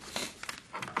instrument.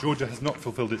 Georgia has not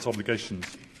fulfilled its obligations.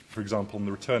 For example, on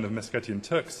the return of Meskhetian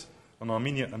Turks, and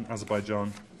Armenia and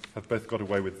Azerbaijan have both got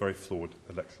away with very flawed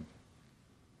elections.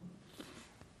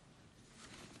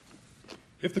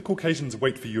 If the Caucasians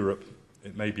wait for Europe,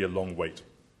 it may be a long wait.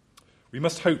 We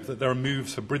must hope that there are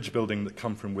moves for bridge building that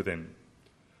come from within.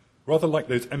 Rather like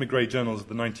those émigré journals of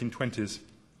the 1920s,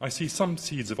 I see some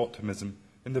seeds of optimism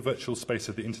in the virtual space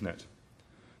of the internet,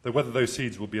 though whether those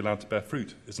seeds will be allowed to bear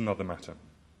fruit is another matter.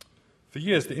 For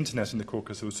years, the internet in the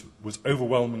Caucasus was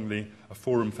overwhelmingly a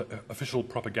forum for official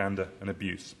propaganda and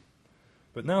abuse.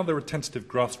 But now there are tentative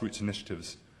grassroots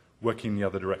initiatives working in the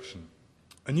other direction.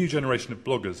 A new generation of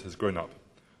bloggers has grown up.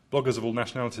 Bloggers of all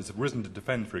nationalities have risen to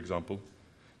defend, for example,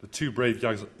 the two brave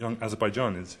young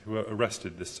Azerbaijanis who were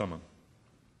arrested this summer.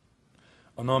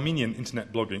 An Armenian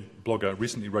internet blogger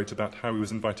recently wrote about how he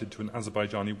was invited to an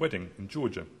Azerbaijani wedding in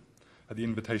Georgia at the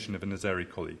invitation of an Azeri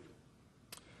colleague.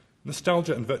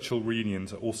 Nostalgia and virtual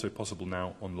reunions are also possible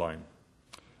now online.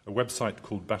 A website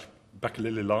called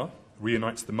Bakalilila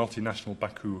reunites the multinational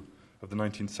Baku of the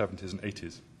 1970s and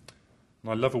 80s.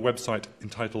 And I love a website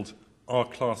entitled Our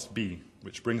Class B,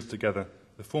 which brings together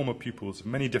the former pupils of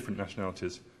many different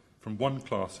nationalities from one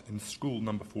class in school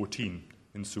number 14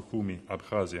 in Sukhumi,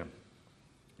 Abkhazia,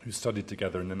 who studied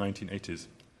together in the 1980s.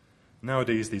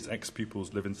 Nowadays, these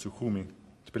ex-pupils live in Sukhumi,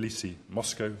 Tbilisi,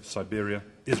 Moscow, Siberia,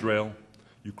 Israel,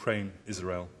 Ukraine,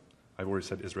 Israel, I've already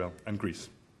said Israel, and Greece.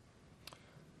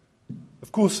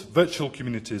 Of course, virtual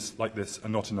communities like this are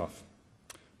not enough,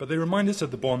 but they remind us of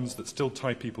the bonds that still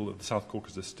tie people of the South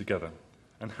Caucasus together,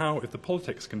 and how, if the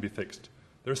politics can be fixed,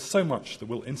 there is so much that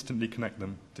will instantly connect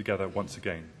them together once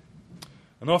again.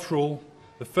 And after all,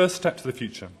 the first step to the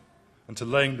future, and to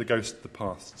laying the ghost of the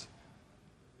past,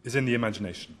 is in the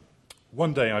imagination.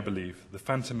 One day, I believe, the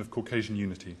phantom of Caucasian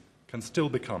unity can still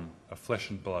become a flesh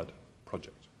and blood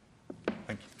project.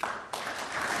 Thank you.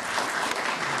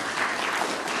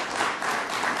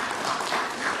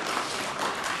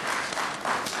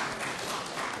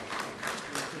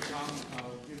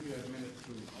 I'll give you a minute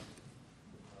to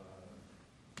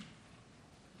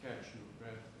catch your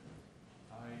breath.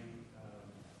 I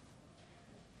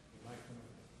would like to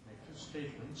make two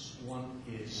statements. One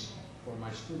is for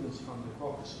my students from the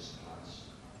Caucasus class.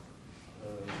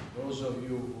 Those of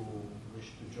you who wish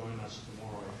to join us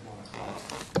tomorrow at 1 o'clock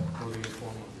for the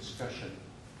informal discussion.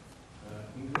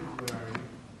 Ingrid, where are you?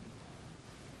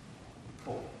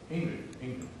 Oh,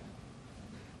 Ingrid.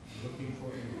 Looking for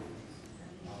Ingrid.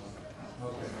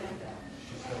 Okay,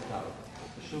 she stepped out.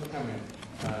 She'll come in.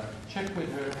 Check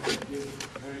with her, give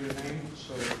her your name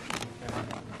so you can...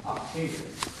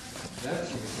 Ingrid.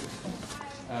 That's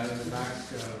Ingrid. In the back,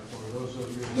 for those of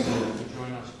you who want to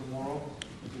join us tomorrow,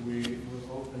 we will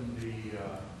open the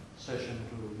session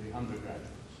to the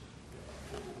undergraduates,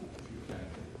 if you can.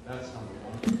 That's number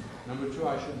one. Number two,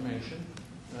 I should mention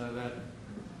that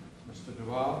Mr. de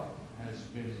Waal has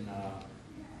been,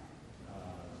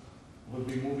 will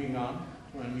be moving on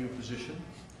to a new position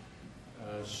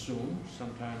soon,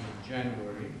 sometime in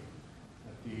January,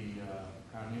 at the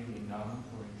Carnegie Endowment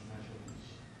for International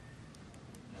Peace.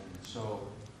 And so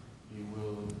he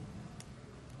will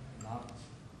not,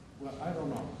 well, I don't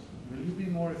know. Will you be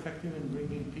more effective in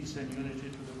bringing peace and unity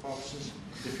to the Caucasus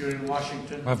if you're in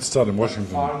Washington? I have to start in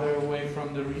Washington. Farther away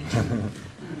from the region?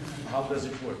 How does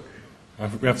it work?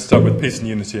 We have to start with peace and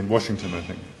unity in Washington, I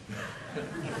think.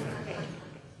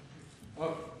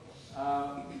 Okay.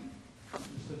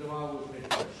 Mr. de Waal will take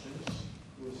questions.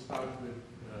 We'll start with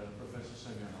Professor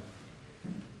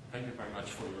Semyonov. Thank you very much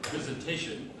for your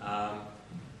presentation.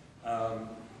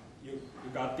 You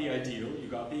got the ideal, you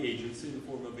got the agency in the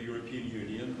form of the European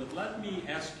Union, but let me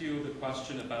ask you the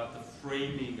question about the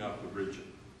framing of the region.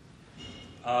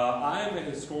 I am a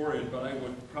historian, but I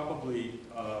would probably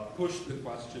push the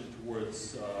question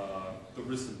towards the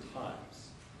recent times.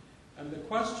 And the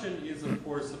question is, of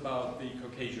course, about the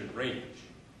Caucasian range.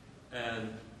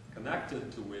 And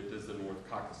connected to it is the North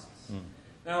Caucasus.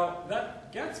 Now,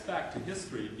 that gets back to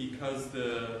history because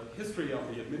the history of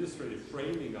the administrative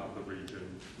framing of the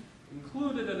region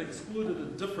included and excluded at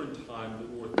a different time the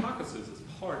North Caucasus as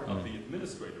part of the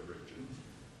administrative region.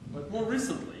 But more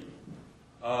recently,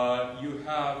 you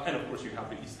have, and of course you have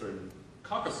the Eastern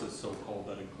Caucasus, so-called,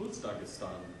 that includes Dagestan,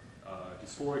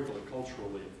 historically,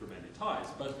 culturally, and through many ties.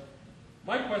 But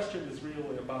my question is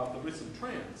really about the recent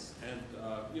trends, and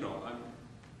I'm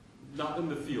not in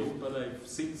the field, but I've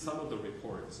seen some of the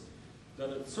reports that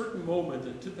at a certain moment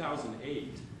in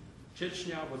 2008,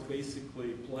 Chechnya was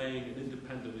basically playing an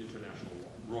independent international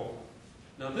role.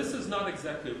 Now, this is not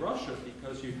exactly Russia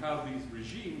because you have these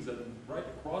regimes, and right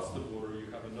across the border you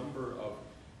have a number of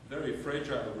very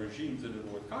fragile regimes in the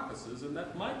North Caucasus, and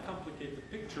that might complicate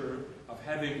the picture of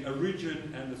having a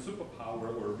region and a superpower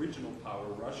or a regional power,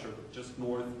 Russia, just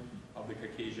north of the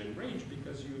Caucasian range,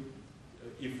 because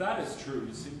if that is true,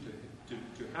 you seem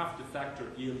to have to factor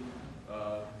in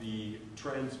the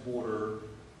trans-border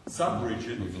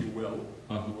sub-region, if you will,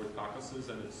 of the North Caucasus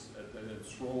and its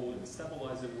role in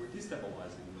stabilizing or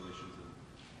destabilizing relations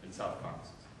in South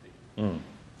Caucasus. Thank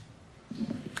you.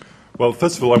 Well,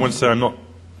 first of all, I want to say I'm not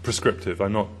prescriptive.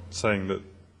 I'm not saying that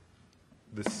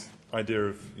this idea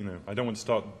of, I don't want to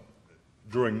start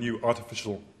drawing new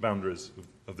artificial boundaries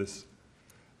of this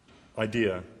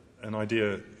idea. An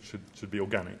idea should be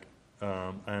organic.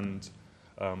 The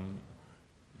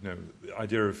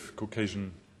idea of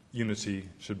Caucasian unity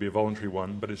should be a voluntary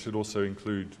one, but it should also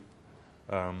include,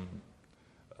 for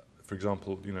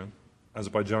example,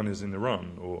 Azerbaijan is in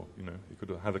Iran, or it could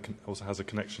have also has a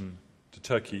connection to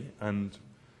Turkey, and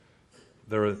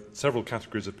there are several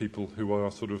categories of people who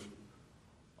are sort of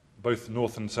both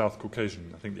North and South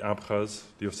Caucasian. I think the Abkhaz,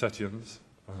 the Ossetians,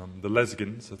 the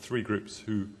Lezgins are three groups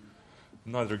who are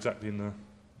neither exactly in the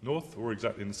north or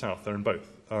exactly in the south. They're in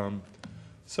both.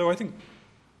 So I think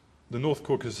the North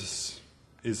Caucasus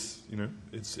is,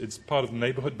 it's part of the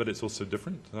neighborhood, but it's also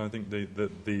different. And I think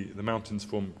the mountains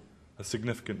form a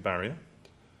significant barrier.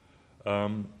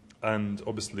 And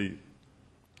obviously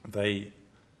they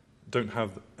don't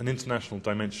have an international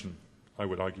dimension, I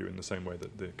would argue, in the same way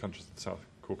that the countries of the South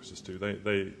Caucasus do.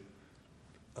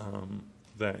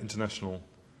 Their international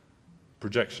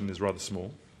projection is rather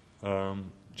small.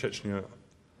 Chechnya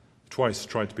twice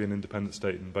tried to be an independent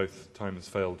state, and both times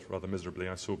failed rather miserably.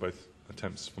 I saw both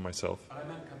attempts for myself. But I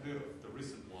meant Kadyrov, the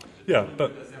recent one. Yeah,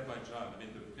 but Azerbaijan,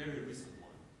 the very recent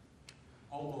one,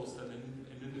 almost an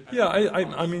independent. Yeah,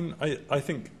 I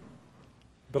think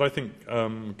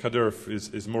Kadyrov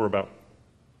is more about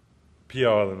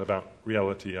PR than about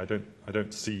reality. I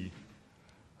don't see.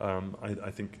 I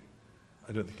don't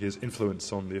think his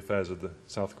influence on the affairs of the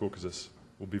South Caucasus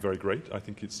will be very great. I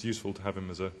think it's useful to have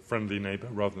him as a friendly neighbour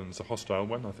rather than as a hostile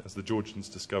one, as the Georgians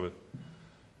discovered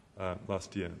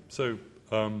last year. So,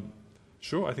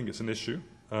 sure, I think it's an issue,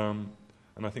 and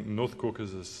I think the North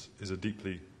Caucasus is a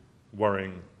deeply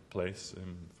worrying place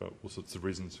for all sorts of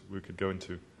reasons we could go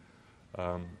into.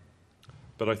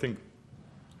 But I think,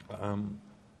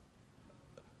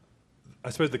 I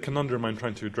suppose the conundrum I'm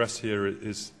trying to address here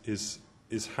is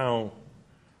how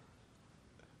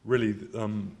really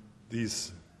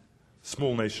these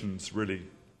small nations really,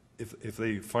 if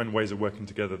they find ways of working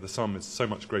together, the sum is so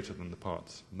much greater than the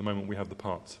parts. At the moment we have the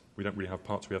parts. We don't really have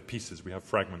parts, we have pieces, we have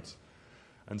fragments.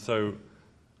 And so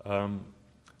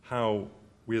how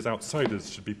we as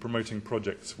outsiders should be promoting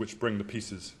projects which bring the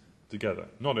pieces together,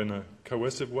 not in a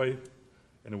coercive way,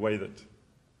 in a way that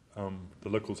the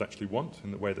locals actually want,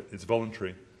 in the way that it's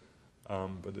voluntary,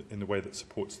 but in the way that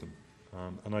supports them.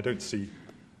 And I don't see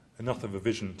enough of a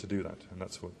vision to do that, and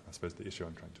that's what I suppose the issue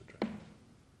I'm trying to address.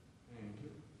 Thank you.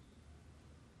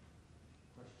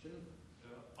 Question?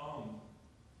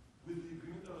 With the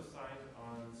agreement that was signed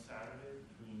on Saturday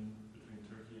between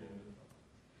Turkey and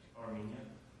Armenia,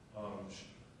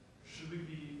 should we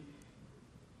be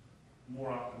more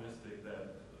optimistic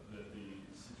that the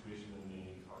situation in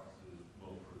the Caucasus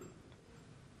will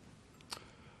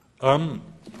improve?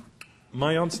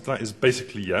 My answer to that is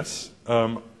basically yes.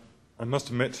 I must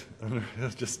admit,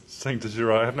 just saying to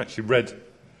Gérard, I haven't actually read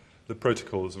the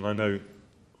protocols, and I know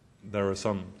there are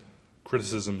some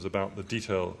criticisms about the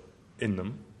detail in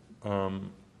them.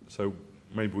 So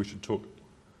maybe we should talk,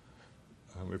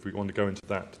 if we want to go into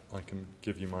that, I can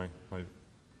give you my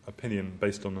opinion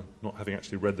based on not having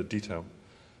actually read the detail.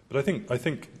 But I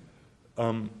think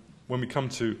when we come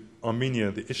to Armenia,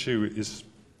 the issue is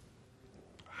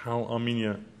how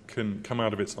Armenia can come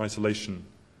out of its isolation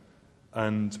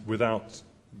and without,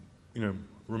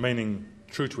 remaining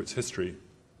true to its history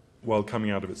while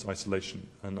coming out of its isolation.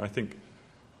 And I think,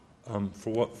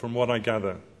 from what I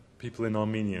gather, people in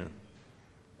Armenia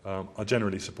are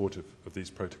generally supportive of these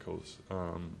protocols.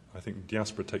 I think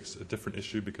diaspora takes a different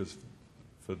issue because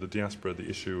for the diaspora, the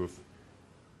issue of,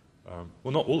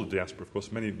 well, not all the diaspora, of course,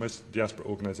 most diaspora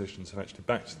organizations have actually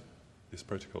backed these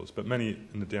protocols, but many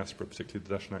in the diaspora, particularly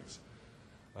the Dashnaks,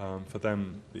 for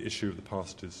them, the issue of the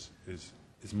past is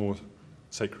more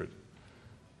sacred.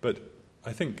 But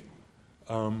I think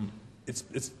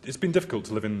it's been difficult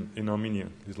to live in Armenia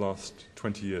these last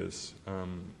 20 years.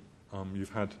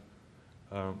 You've had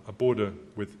a border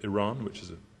with Iran, which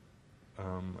is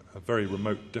a very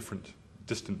remote,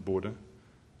 distant border.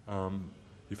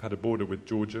 You've had a border with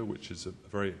Georgia, which is a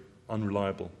very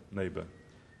unreliable neighbor.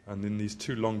 And then these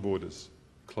two long borders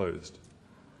closed.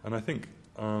 And I think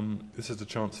this is a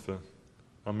chance for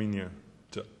Armenia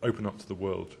to open up to the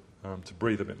world, to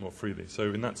breathe a bit more freely.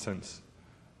 So in that sense,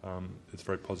 it's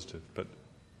very positive. But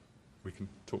we can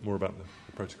talk more about the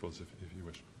protocols if you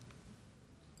wish.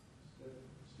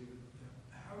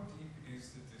 How deep is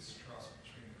the distrust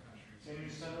between the countries? Can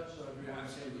you stand up so everyone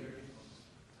can hear you?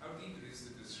 How deep is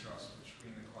the distrust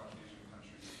between the Caucasian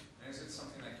countries? And is it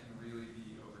something that can really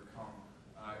be overcome?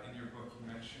 In your book, you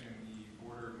mention the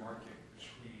border market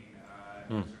between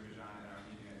Azerbaijan and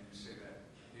Armenia, and you say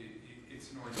that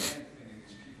it's an organic thing in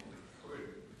these people that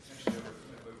could potentially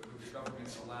overcome it, but would the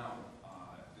governments allow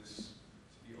this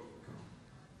to be overcome?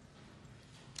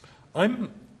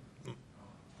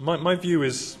 My view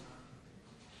is,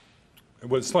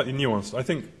 well, it's slightly nuanced. I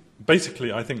think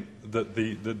that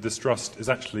the distrust is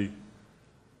actually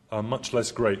much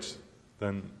less great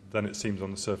than it seems on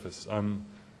the surface.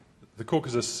 The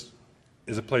Caucasus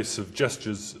is a place of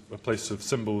gestures, a place of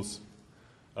symbols.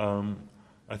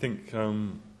 I think,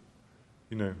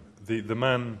 the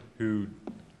man who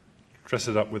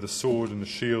dresses up with a sword and a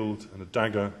shield and a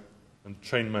dagger and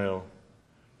chainmail,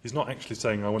 he's not actually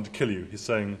saying, I want to kill you. He's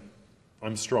saying,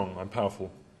 I'm strong, I'm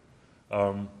powerful.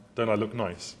 Don't I look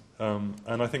nice? And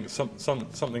I think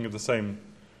something of the same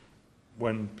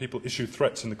when people issue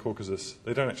threats in the Caucasus.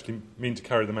 They don't actually mean to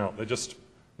carry them out. They're just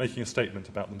making a statement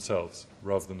about themselves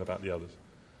rather than about the others.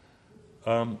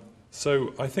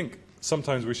 So I think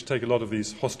sometimes we should take a lot of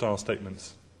these hostile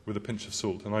statements with a pinch of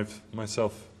salt. And I've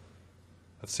myself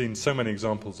have seen so many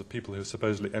examples of people who are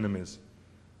supposedly enemies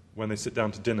when they sit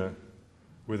down to dinner,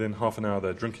 within half an hour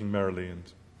they're drinking merrily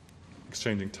and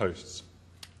exchanging toasts.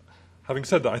 Having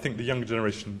said that, I think the younger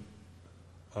generation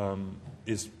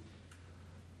is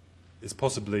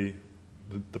possibly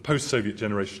the post-Soviet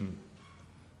generation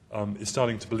is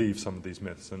starting to believe some of these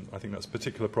myths, and I think that's a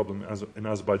particular problem in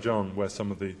Azerbaijan, where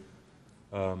some of the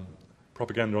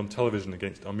propaganda on television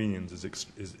against Armenians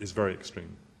is very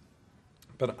extreme.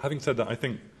 But having said that, I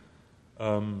think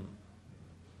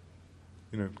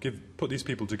put these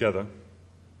people together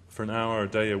for an hour, a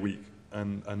day, a week,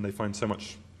 and they find so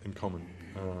much in common.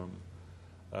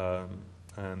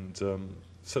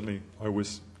 Certainly, I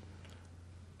always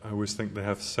think they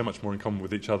have so much more in common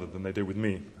with each other than they do with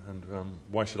me. And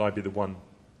why should I be the one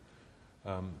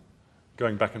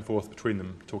going back and forth between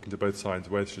them, talking to both sides?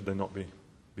 Why should they not be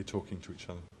talking to each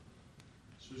other?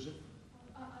 Susan?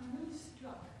 I'm really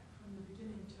struck from the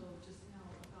beginning till just now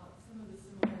about some of the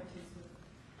similarities with...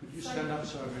 Could you stand up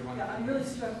so everyone Yeah, can I'm really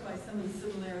struck by some of the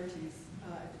similarities.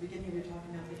 At the beginning, we were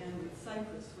talking about the end with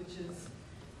Cyprus, which is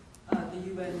the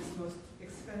UN's most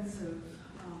expensive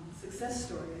success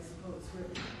story, I suppose, where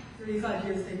 35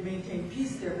 years they've maintained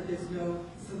peace there, but there's no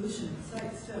solution in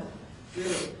sight still,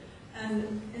 really.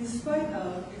 And in spite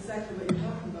of exactly what you're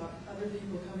talking about, other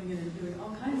people coming in and doing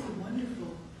all kinds of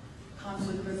wonderful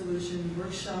conflict resolution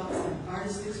workshops and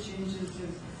artist exchanges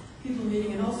and people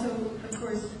meeting, and also, of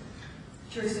course,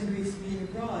 Turks and Greeks meeting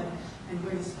abroad and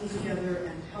going to school together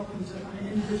and helping to on an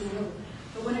individual level.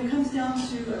 But when it comes down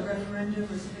to a referendum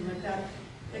or something like that,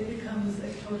 it becomes a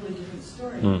totally different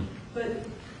story. But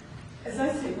as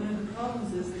I say, one of the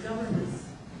problems is the governments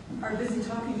are busy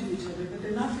talking to each other, but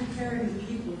they're not preparing the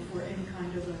people for any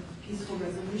kind of a peaceful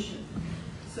resolution.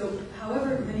 So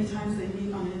however many times they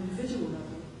meet on an individual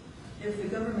level, if the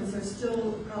governments are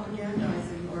still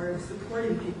propagandizing or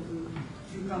supporting people who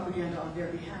do propaganda on their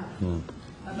behalf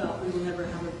about we will never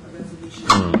have a resolution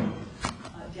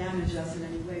damage us in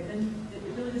any way, then it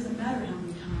really doesn't matter how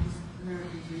many times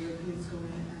Americans or Europeans go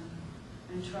in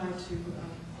and try to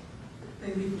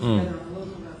bring people together on a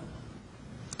local level.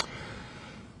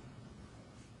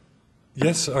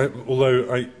 Yes, although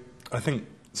I think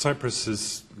Cyprus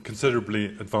is considerably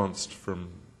advanced from,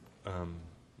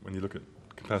 when you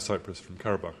compare Cyprus from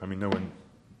Karabakh. I mean, no one...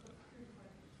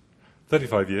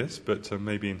 35 years, but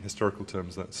maybe in historical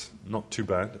terms that's not too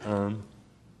bad. And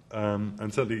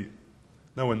certainly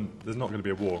there's not going to be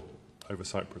a war over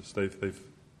Cyprus. They've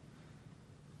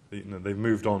they've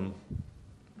moved on.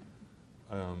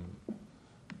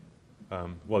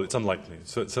 Well, it's unlikely.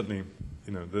 So it's certainly,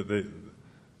 it'd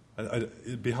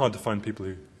be hard to find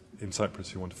people in Cyprus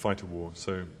who want to fight a war.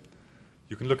 So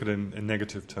you can look at it in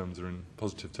negative terms or in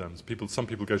positive terms. Some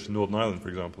people go to Northern Ireland, for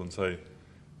example, and say,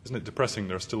 isn't it depressing?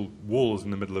 There are still walls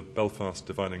in the middle of Belfast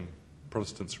dividing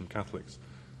Protestants from Catholics.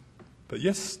 But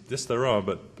yes, there are,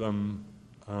 but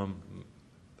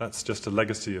that's just a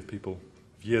legacy of people,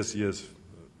 years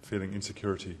feeling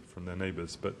insecurity from their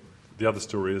neighbours. But the other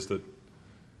story is that,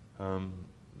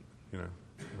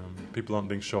 people aren't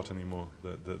being shot anymore.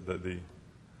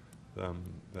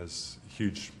 There's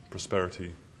huge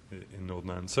prosperity in Northern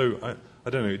Ireland. So I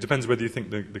don't know. It depends whether you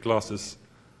think the glass is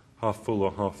half full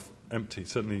or half empty.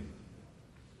 Certainly,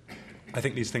 I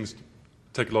think these things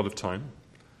take a lot of time.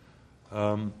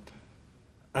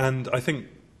 And I think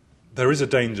there is a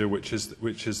danger, which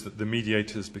is that the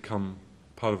mediators become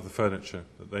part of the furniture,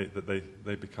 that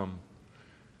they become,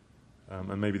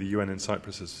 and maybe the UN in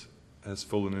Cyprus has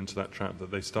fallen into that trap,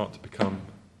 that they start to become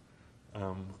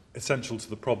essential to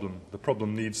the problem. The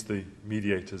problem needs the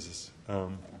mediators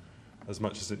as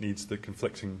much as it needs the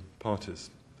conflicting parties.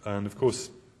 And of course,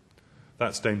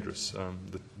 that's dangerous.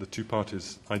 The two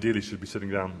parties ideally should be sitting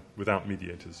down without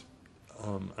mediators.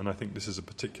 And I think this is a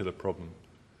particular problem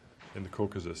in the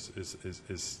Caucasus,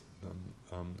 is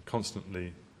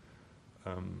constantly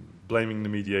blaming the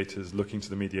mediators, looking to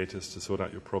the mediators to sort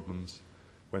out your problems.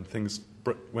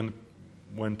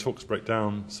 When talks break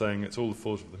down, saying it's all the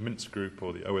fault of the Minsk group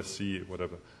or the OSCE or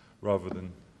whatever, rather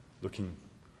than looking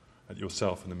at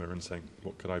yourself in the mirror and saying,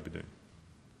 what could I be doing?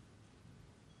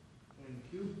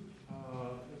 Thank you.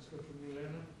 Let's go to Milena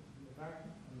in the back,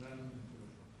 and then...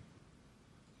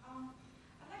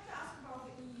 I'd like to ask about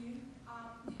the EU.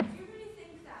 Do you really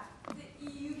think that the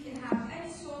EU can have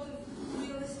any sort of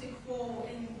realistic role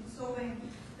in solving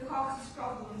the Caucasus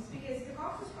problems? Because the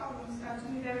Caucasus problems are to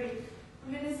me very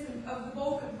reminiscent of the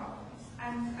Balkan problems.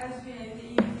 And as we know, the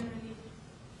EU isn't really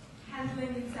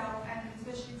handling itself, and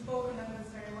especially its Balkan members,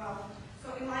 very well. So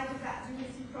in light of that, do you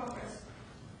see progress?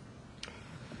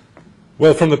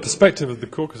 Well, from the perspective of the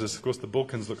Caucasus, of course, the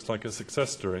Balkans looks like a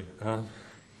success story.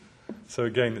 So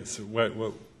again, it's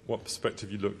what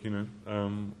perspective you look.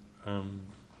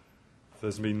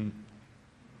 There's been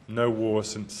no war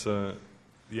since the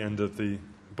end of the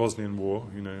Bosnian War.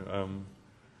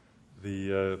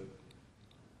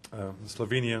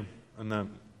 Slovenia and now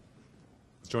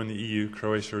joined the EU.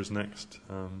 Croatia is next.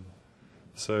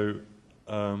 So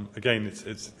again,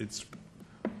 it's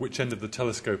which end of the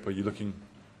telescope are you looking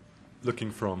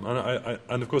from?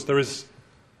 And of course, there is.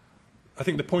 I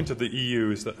think the point of the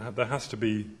EU is that there has to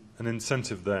be an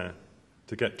incentive there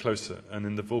to get closer, and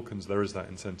in the Balkans there is that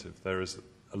incentive. There is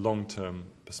a long-term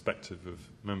perspective of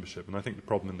membership, and I think the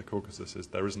problem in the Caucasus is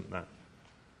there isn't that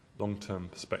long-term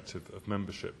perspective of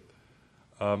membership.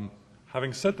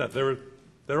 Having said that,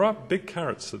 there are big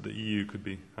carrots that the EU could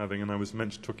be having, and I was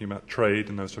talking about trade,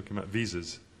 and I was talking about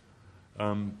visas,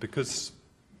 because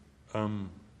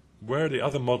where are the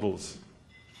other models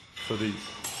for the...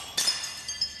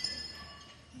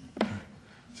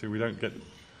 So we don't get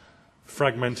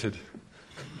fragmented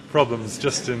problems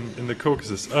just in the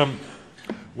Caucasus.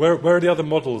 Where are the other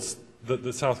models that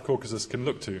the South Caucasus can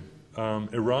look to?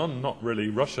 Iran, not really.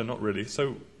 Russia, not really.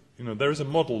 So, there is a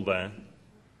model there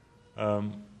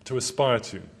to aspire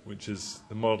to, which is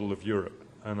the model of Europe.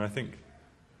 And I think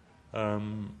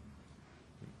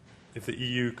if the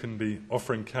EU can be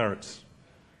offering carrots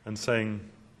and saying,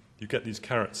 you get these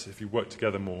carrots if you work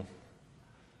together more,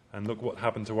 and look what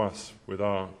happened to us with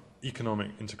our economic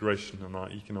integration and our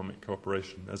economic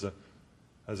cooperation as a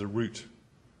route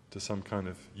to some kind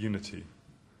of unity,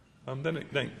 then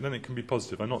it can be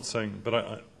positive. I'm not saying,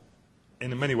 but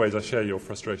in many ways I share your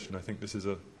frustration. I think this is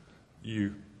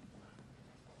EU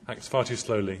acts far too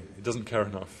slowly. It doesn't care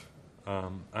enough,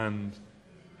 and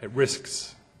it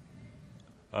risks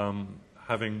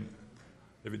having.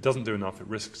 If it doesn't do enough, it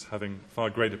risks having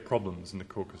far greater problems in the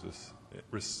Caucasus. It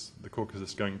risks the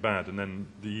Caucasus going bad, and then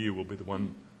the EU will be the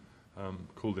one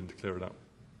called in to clear it up.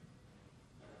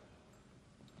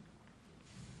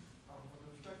 From the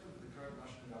perspective of the current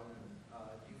Russian government,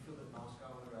 do you feel that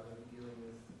Moscow would rather be dealing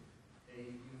with a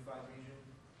unified region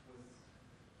with,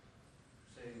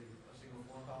 say, a single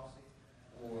foreign policy,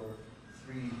 or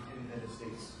 3 independent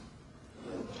states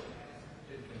that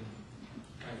it can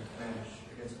kind of manage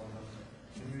against one another?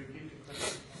 Can you repeat the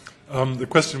question? The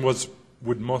question was,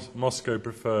 would Moscow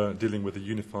prefer dealing with a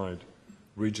unified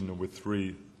region or with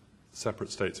 3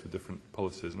 separate states with different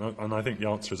policies? And I think the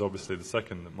answer is obviously the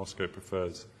second, that Moscow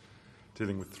prefers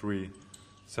dealing with 3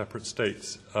 separate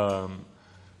states.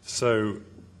 So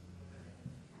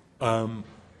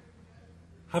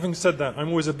Having said that, I'm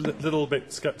always a little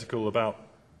bit skeptical about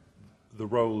the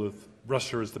role of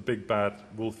Russia as the big bad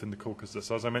wolf in the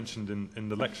Caucasus. As I mentioned in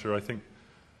the lecture, I think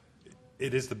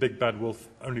it is the big bad wolf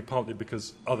only partly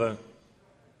because other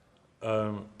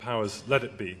powers let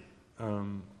it be.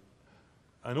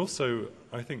 And also,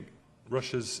 I think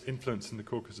Russia's influence in the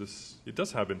Caucasus, it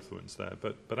does have influence there,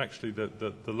 but actually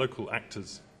the local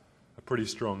actors are pretty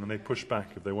strong and they push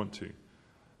back if they want to.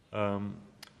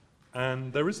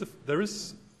 And there is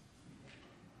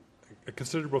a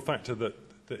considerable factor that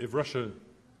if Russia,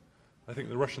 I think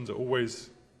the Russians are always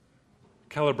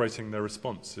calibrating their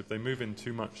response. If they move in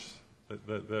too much,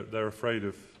 they're afraid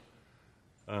of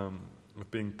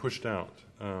being pushed out.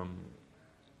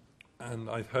 And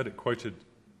I've heard it quoted,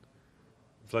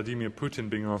 Vladimir Putin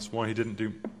being asked why he didn't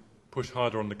push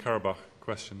harder on the Karabakh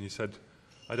question. He said,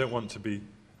 I don't want to be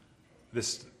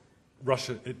this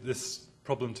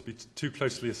problem to be too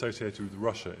closely associated with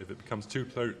Russia. If it becomes too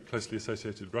closely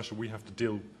associated with Russia, we have to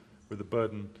deal with the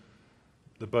burden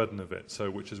of it.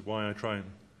 So, which is why I try and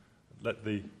let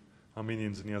the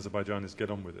Armenians and the Azerbaijanis get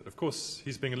on with it. Of course,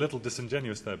 he's being a little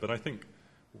disingenuous there, but I think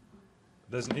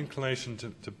there's an inclination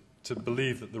to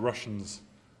believe that the Russians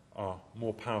are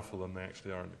more powerful than they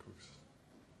actually are in the Caucasus.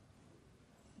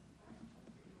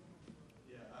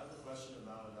 Yeah, I have a question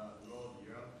about the role of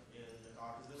Europe in the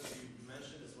Caucasus. You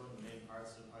mentioned it's one of the main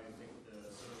parts of how you think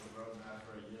the sort of roadmap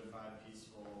for a unified,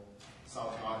 peaceful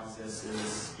South Caucasus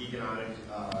is economic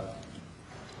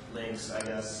links, I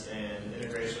guess, and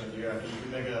integration with Europe. If you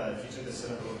took a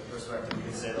cynical perspective, you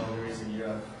could say the only reason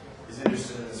Europe is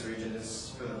interested in this region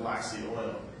is for the Black Sea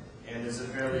oil. And there's a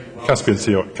fairly well Caspian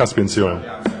Sea oil.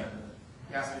 Yeah, I'm sorry.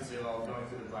 Caspian Sea oil going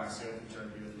through the Black Sea through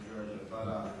Turkey with Georgia.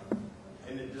 But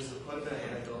and there's quite a bit of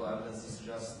anecdotal evidence to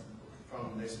suggest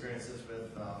from the experiences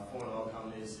with foreign oil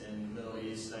companies in the Middle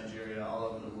East, Nigeria, all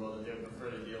over the world, that they would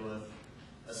prefer to deal with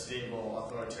a stable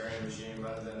authoritarian regime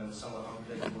rather than a somewhat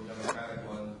unpredictable democratic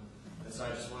one. And so I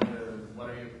just wonder,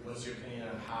 what's your opinion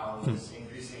on how this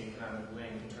increasing economic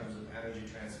link in terms of energy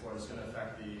transport is going to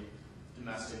affect the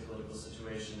domestic political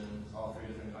situation in all three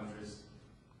different countries?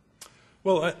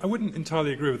 Well, I wouldn't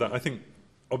entirely agree with that. I think,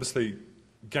 obviously,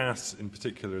 gas in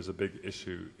particular is a big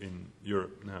issue in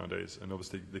Europe nowadays, and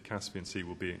obviously the Caspian Sea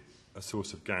will be a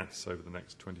source of gas over the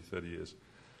next 20, 30 years.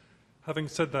 Having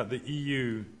said that, the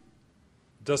EU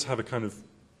does have a kind of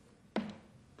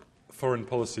foreign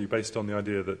policy based on the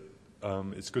idea that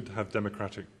it's good to have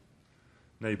democratic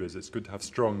neighbours, it's good to have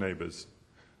strong neighbours,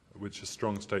 which are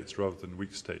strong states rather than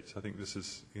weak states. I think this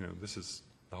is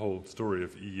the whole story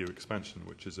of EU expansion,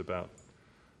 which is about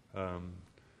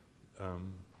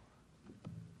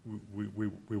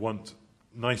we want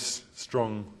nice,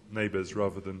 strong neighbours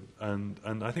rather than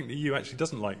and I think the EU actually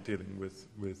doesn't like dealing with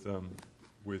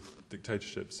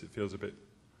dictatorships. It feels a bit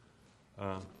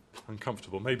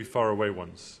uncomfortable, maybe far away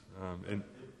ones. You have to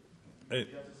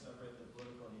separate the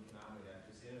political and economic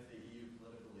actors. Even if the EU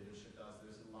political leadership does,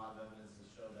 there's a lot of evidence to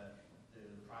show that the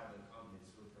private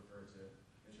companies would prefer to,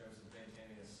 in terms of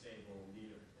maintaining a stable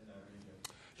leader in that region.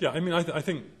 Yeah, I mean, I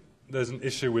think there's an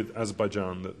issue with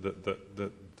Azerbaijan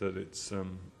that it's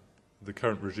the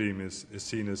current regime is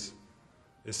seen as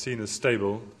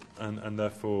stable, and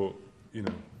therefore we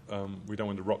don't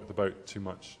want to rock the boat too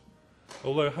much.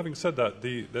 Although, having said that,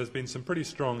 there's been some pretty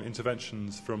strong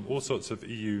interventions from all sorts of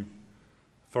EU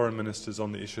foreign ministers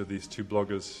on the issue of these two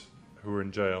bloggers who are in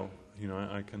jail.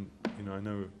 I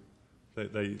know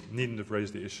they needn't have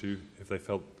raised the issue if they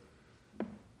felt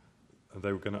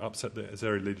they were going to upset the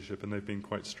Azeri leadership, and they've been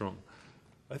quite strong.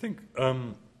 I think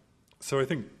so. I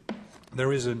think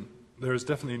there is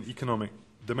definitely an economic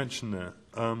dimension there,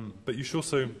 but you should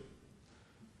also.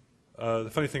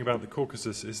 The funny thing about the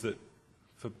Caucasus is that,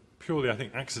 for purely, I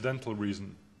think, accidental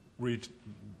reasons,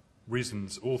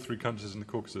 all three countries in the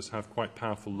Caucasus have quite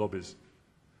powerful lobbies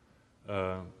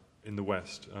in the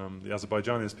West. The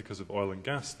Azerbaijanis because of oil and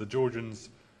gas, the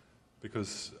Georgians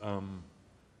because,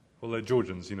 well, they're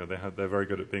Georgians, they're very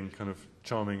good at being kind of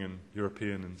charming and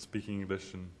European and speaking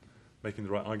English and making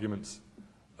the right arguments,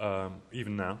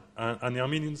 even now. And the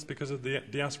Armenians because of the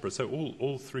diaspora. So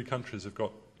all three countries have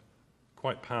got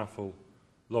quite powerful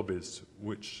lobbies,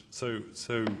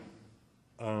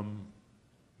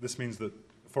 this means that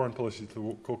foreign policy to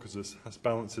the Caucasus has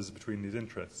balances between these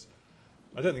interests.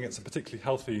 I don't think it's a particularly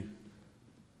healthy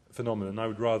phenomenon. I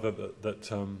would rather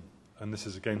that and this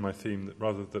is again my theme, that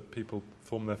rather that people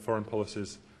form their foreign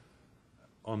policies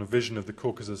on a vision of the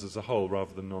Caucasus as a whole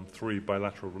rather than on three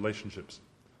bilateral relationships.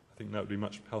 I think that would be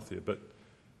much healthier, but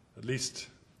at least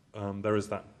there is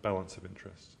that balance of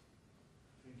interest.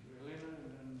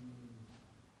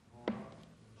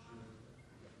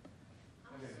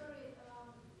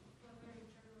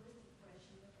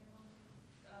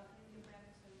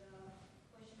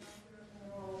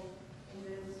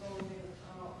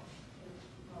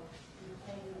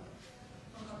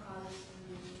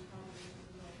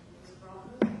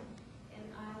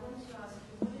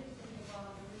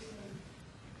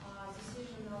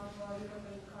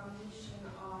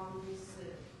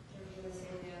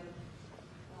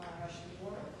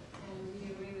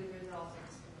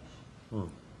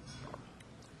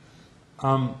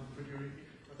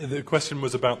 The question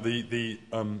was about the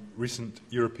recent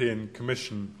European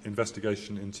Commission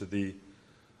investigation into the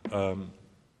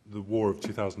war of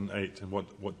 2008 and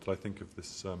what did I think of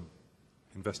this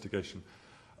investigation.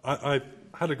 I've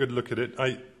had a good look at it.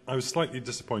 I was slightly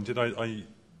disappointed. I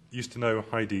used to know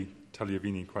Heidi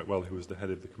Tagliavini quite well, who was the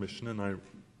head of the Commission, and I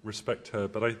respect her,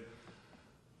 but I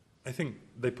think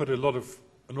they put an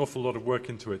awful lot of work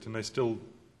into it, and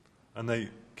they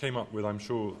came up with, I'm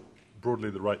sure, broadly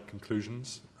the right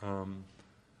conclusions,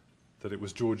 that it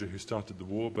was Georgia who started the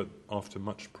war, but after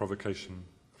much provocation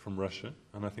from Russia,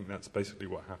 and I think that's basically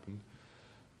what happened.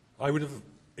 I would have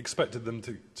expected them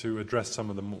to address some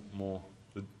of the more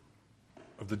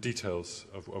of the details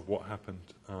of what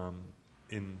happened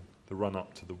in the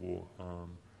run-up to the war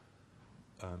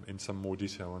in some more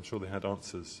detail. I'm sure they had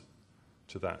answers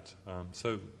to that.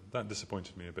 So that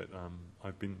disappointed me a bit.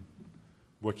 I've been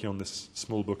working on this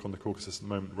small book on the Caucasus at the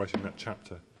moment, writing that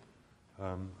chapter.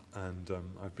 And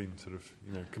I've been sort of,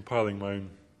 compiling my own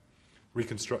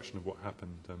reconstruction of what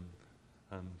happened.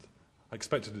 And I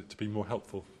expected it to be more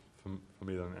helpful for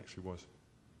me than it actually was.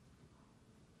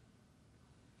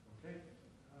 Okay.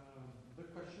 Other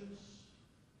questions?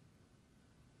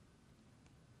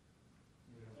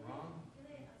 Ron? Can I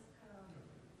ask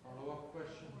Follow-up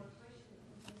question? more question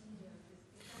in continuing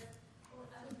this?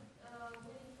 Because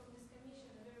waiting from this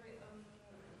commission, a very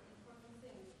important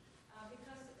thing.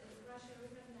 Because Russia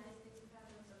recognized the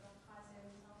independence of Abkhazia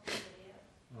and South Ossetia,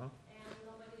 and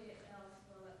nobody else,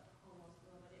 well, almost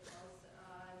nobody else,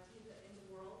 did in the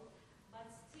world. But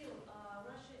still,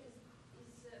 Russia is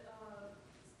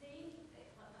staying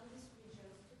on these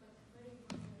regions, but very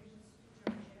important regions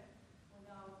to Georgia,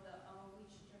 without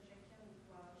which Georgia can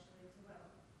actually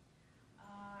develop.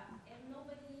 And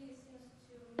nobody seems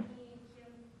to me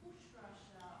can push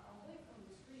Russia away from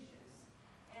these regions,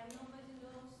 and nobody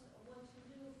knows what to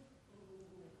do.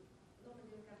 Nobody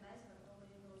recognizes, but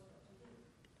nobody knows what to do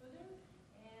further.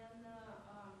 And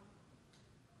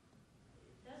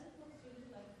does it look to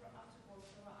you like after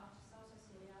Kosovo, after South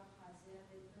Ossetia, Abkhazia,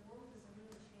 the world is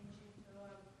really changing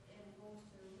and goes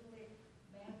to really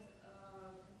bad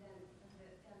tendency?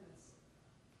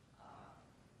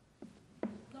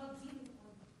 Not dealing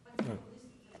with, but these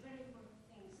very important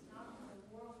things. Not the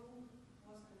war who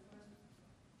was the first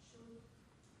shoot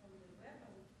from the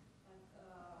weapon, but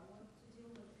what to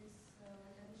deal with this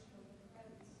recognition of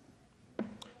independence.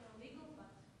 Legal, but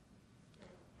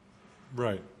still.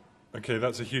 Right. Okay,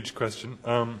 that's a huge question.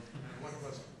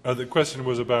 The question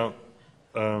was about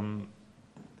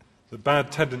the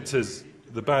bad tendencies.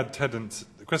 The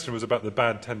question was about the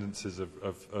bad tendencies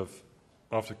of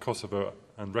after Kosovo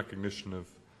and recognition of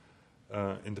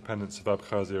independence of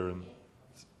Abkhazia and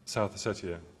South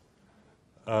Ossetia.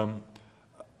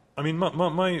 I mean,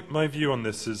 my view on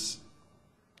this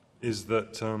is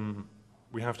that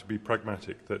we have to be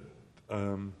pragmatic. That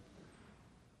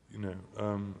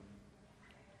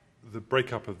the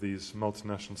breakup of these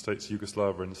multinational states,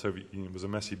 Yugoslavia and the Soviet Union, was a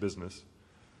messy business.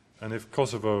 And if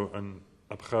Kosovo and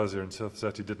Abkhazia and South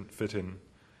Ossetia didn't fit in,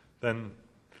 then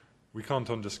we can't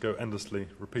just go endlessly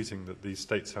repeating that these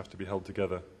states have to be held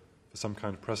together for some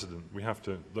kind of precedent. We have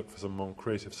to look for some more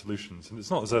creative solutions. And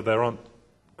it's not as though there aren't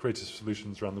creative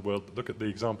solutions around the world. But look at the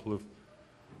example of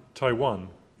Taiwan,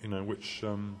 which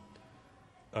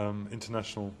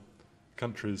international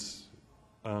countries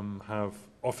have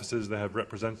offices, they have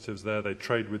representatives there, they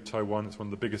trade with Taiwan, it's one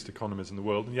of the biggest economies in the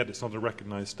world, and yet it's not a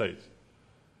recognized state.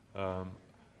 I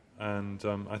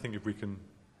think if we can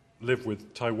live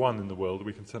with Taiwan in the world,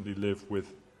 we can certainly live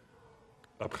with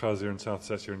Abkhazia and South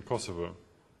Ossetia and Kosovo.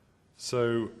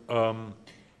 So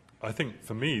I think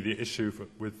for me the issue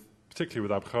particularly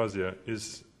with Abkhazia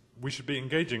is we should be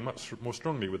engaging much more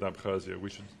strongly with Abkhazia.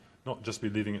 We should not just be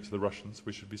leaving it to the Russians.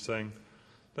 We should be saying,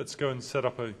 let's go and set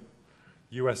up a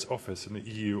US office and the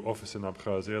EU office in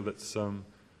Abkhazia. Let's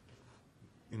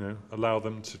allow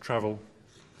them to travel.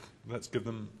 Let's give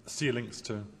them sea links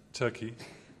to Turkey.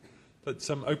 Let's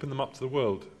open them up to the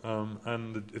world.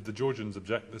 And if the Georgians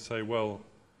object, they say, well,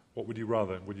 what would you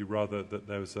rather? Would you rather that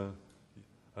there was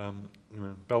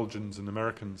Belgians and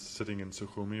Americans sitting in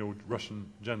Sukhumi or Russian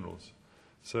generals?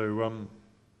 So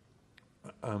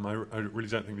I really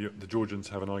don't think the Georgians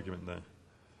have an argument there.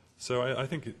 So I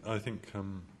think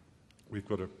we've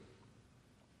got to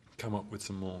come up with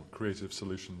some more creative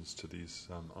solutions to these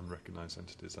unrecognized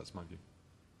entities. That's my view.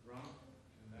 Ron,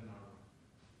 and then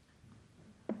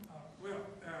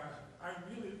I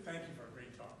really thank you for a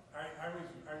great talk. I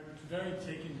was very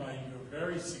taken by your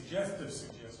very suggestive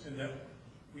suggestion that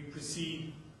we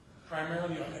proceed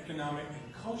primarily on economic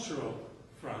and cultural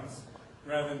fronts,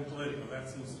 rather than political. That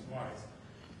seems wise.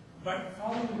 But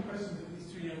following the questions of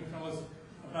these two young fellows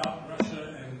about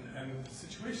Russia and the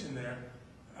situation there,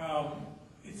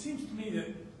 it seems to me that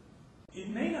it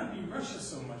may not be Russia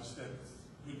so much that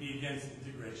would be against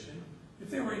integration. If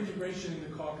there were integration in the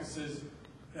Caucasus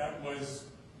that was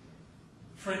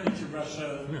friendly to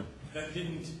Russia, that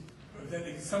in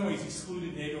some ways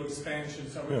excluded NATO expansion,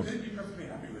 so they'd be perfectly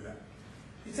happy with that.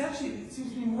 It's actually, it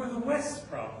seems to me, more the West's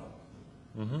problem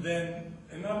than,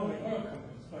 and not only oil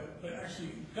companies, but actually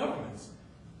governments,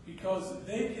 because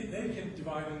they can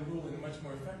divide and rule in a much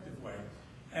more effective way,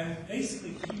 and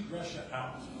basically keep Russia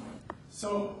out.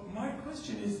 So my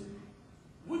question is,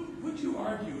 would you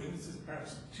argue, and this is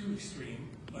perhaps too extreme,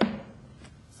 but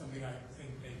something I think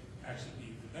may actually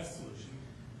be the best solution,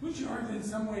 would you argue in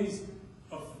some ways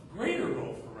a greater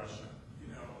role for Russia,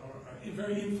 or a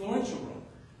very influential role,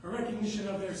 a recognition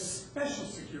of their special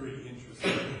security interests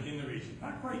in the region,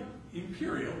 not quite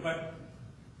imperial, but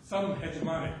some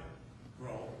hegemonic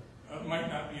role, might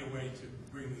not be a way to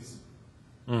bring these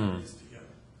parties together?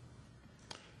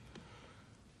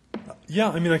 Yeah,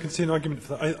 I mean, I can see an argument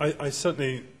for that. I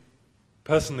certainly,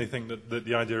 personally think that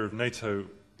the idea of NATO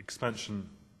expansion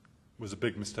was a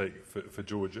big mistake for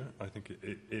Georgia. I think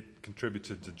it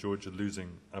contributed to Georgia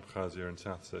losing Abkhazia and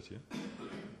South Ossetia,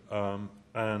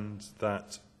 and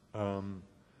that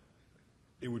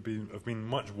it would have been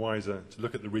much wiser to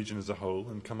look at the region as a whole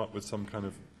and come up with some kind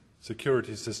of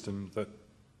security system that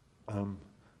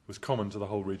was common to the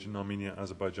whole region, Armenia,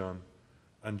 Azerbaijan,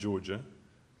 and Georgia.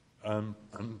 And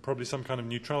probably some kind of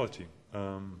neutrality,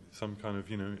 some kind of,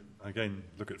 again,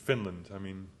 look at Finland. I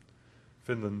mean,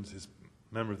 Finland is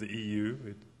a member of the EU.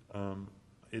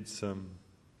 It's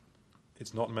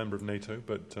not a member of NATO,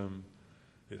 but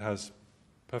it has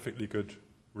perfectly good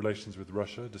relations with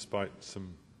Russia, despite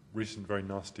some recent very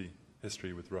nasty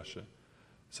history with Russia.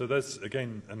 So there's,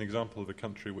 again, an example of a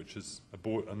country which is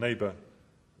a neighbor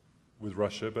with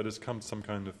Russia, but has come to some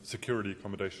kind of security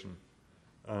accommodation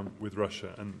with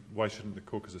Russia, and why shouldn't the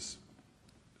Caucasus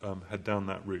head down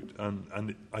that route?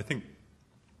 And I think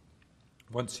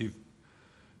once you've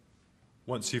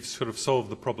sort of solved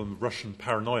the problem of Russian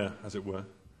paranoia, as it were,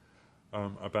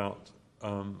 about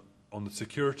on the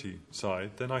security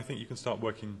side, then I think you can start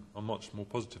working on much more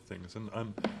positive things.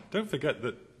 And don't forget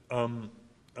that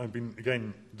I've been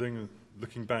again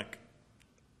looking back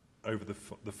over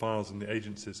the files and the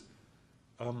agencies.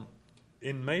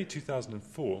 In May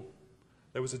 2004.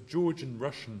 There was a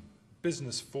Georgian-Russian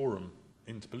business forum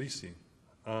in Tbilisi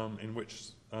in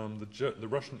which the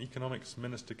Russian economics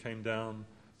minister came down.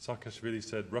 Saakashvili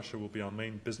said, Russia will be our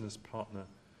main business partner.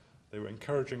 They were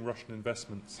encouraging Russian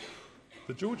investments.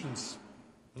 The Georgians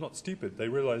are not stupid. They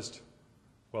realized,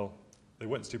 well, they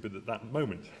weren't stupid at that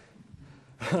moment.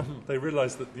 They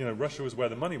realized that Russia was where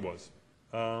the money was,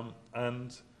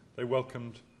 and they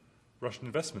welcomed Russian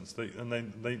investments. They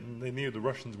knew the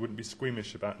Russians wouldn't be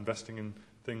squeamish about investing in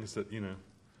things that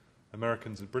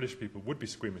Americans and British people would be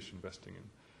squeamish investing in.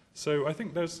 So I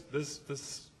think there's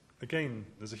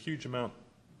a huge amount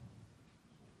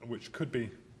which could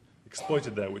be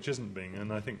exploited there, which isn't being.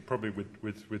 And I think probably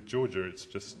with Georgia, it's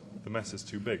just the mess is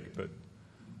too big. But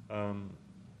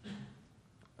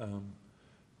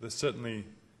there's certainly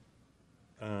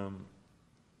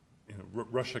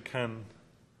Russia can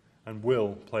and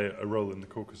will play a role in the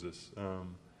Caucasus.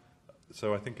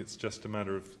 So I think it's just a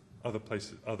matter of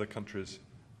other countries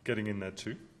getting in there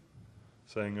too,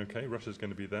 saying, okay, Russia's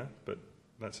going to be there, but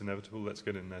that's inevitable, let's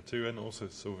get in there too, and also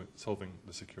solving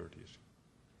the security issue.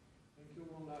 Thank you.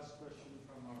 One last question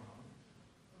from Arhan.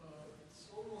 It's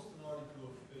almost an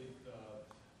article of faith that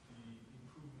the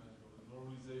improvement or the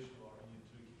normalization of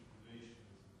Armenian-Turkish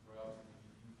relations, perhaps the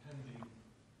impending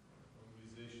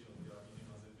normalization of the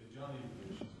Armenian-Azerbaijani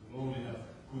relations, will only have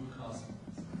good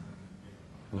consequences.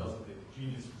 It doesn't take a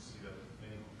genius to see that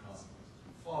many good consequences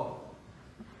will follow.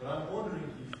 But I'm wondering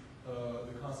if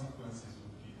the consequences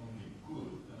would be only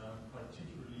good, and I'm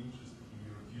particularly interested in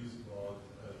your views about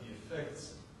the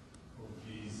effects of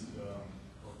these, of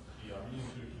the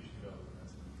Armenian-Turkish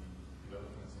developments and the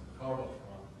developments on the Karabakh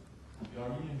front, the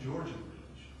Armenian-Georgian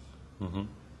relations. Mm-hmm.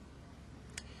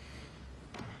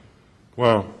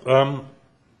 Wow.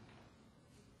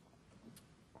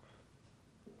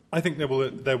 I think there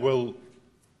will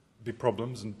be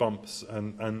problems and bumps,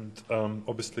 and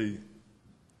obviously,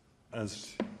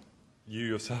 as you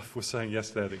yourself were saying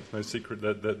yesterday, I think it's no secret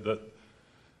that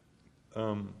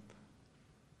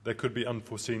there could be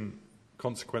unforeseen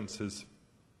consequences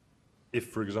if,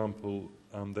 for example,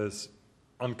 there's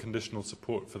unconditional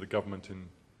support for the government in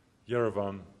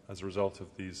Yerevan as a result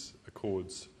of these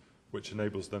accords which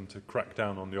enables them to crack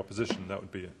down on the opposition, that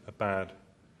would be a bad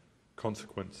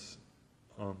consequence,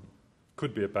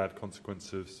 could be a bad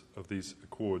consequence of these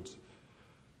accords.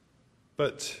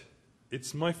 But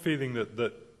it's my feeling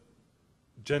that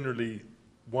generally,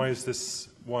 why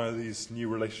are these new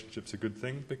relationships a good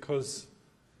thing? Because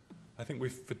I think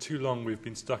for too long we've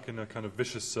been stuck in a kind of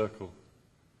vicious circle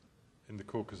in the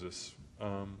Caucasus,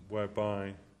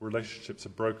 whereby relationships are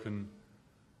broken,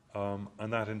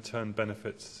 and that in turn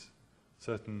benefits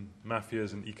certain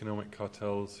mafias and economic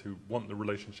cartels who want the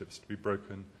relationships to be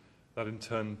broken. That in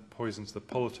turn poisons the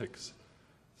politics,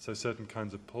 so certain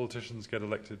kinds of politicians get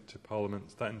elected to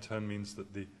parliaments. That in turn means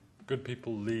that the good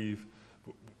people leave.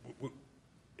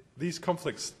 These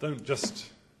conflicts don't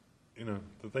just,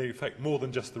 they affect more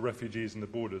than just the refugees and the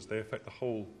borders. They affect the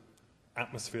whole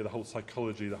atmosphere, the whole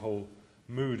psychology, the whole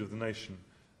mood of the nation.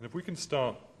 And if we can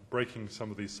start breaking some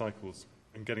of these cycles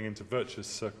and getting into virtuous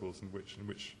circles in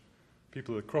which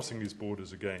people are crossing these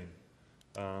borders again,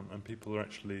 and people are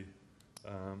actually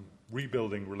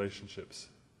rebuilding relationships,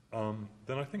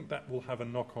 then I think that will have a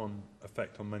knock-on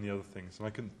effect on many other things.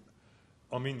 And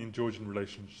Armenian-Georgian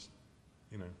relations,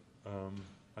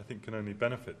 I think can only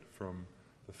benefit from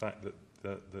the fact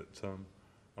that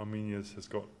Armenia has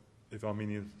got, if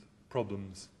Armenia's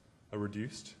problems are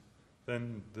reduced,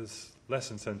 then there's less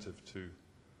incentive to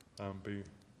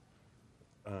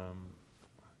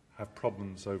have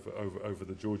problems over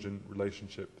the Georgian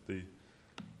relationship.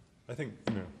 I think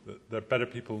there are better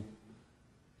people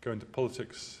go into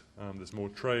politics. There's more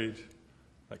trade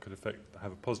that could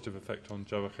have a positive effect on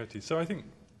Javakheti. So I think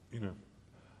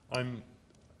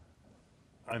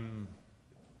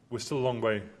we're still a long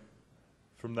way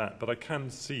from that, but I can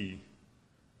see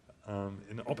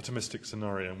in an optimistic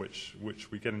scenario in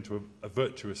which we get into a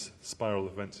virtuous spiral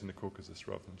of events in the Caucasus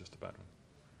rather than just a bad one.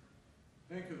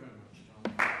 Thank you very much.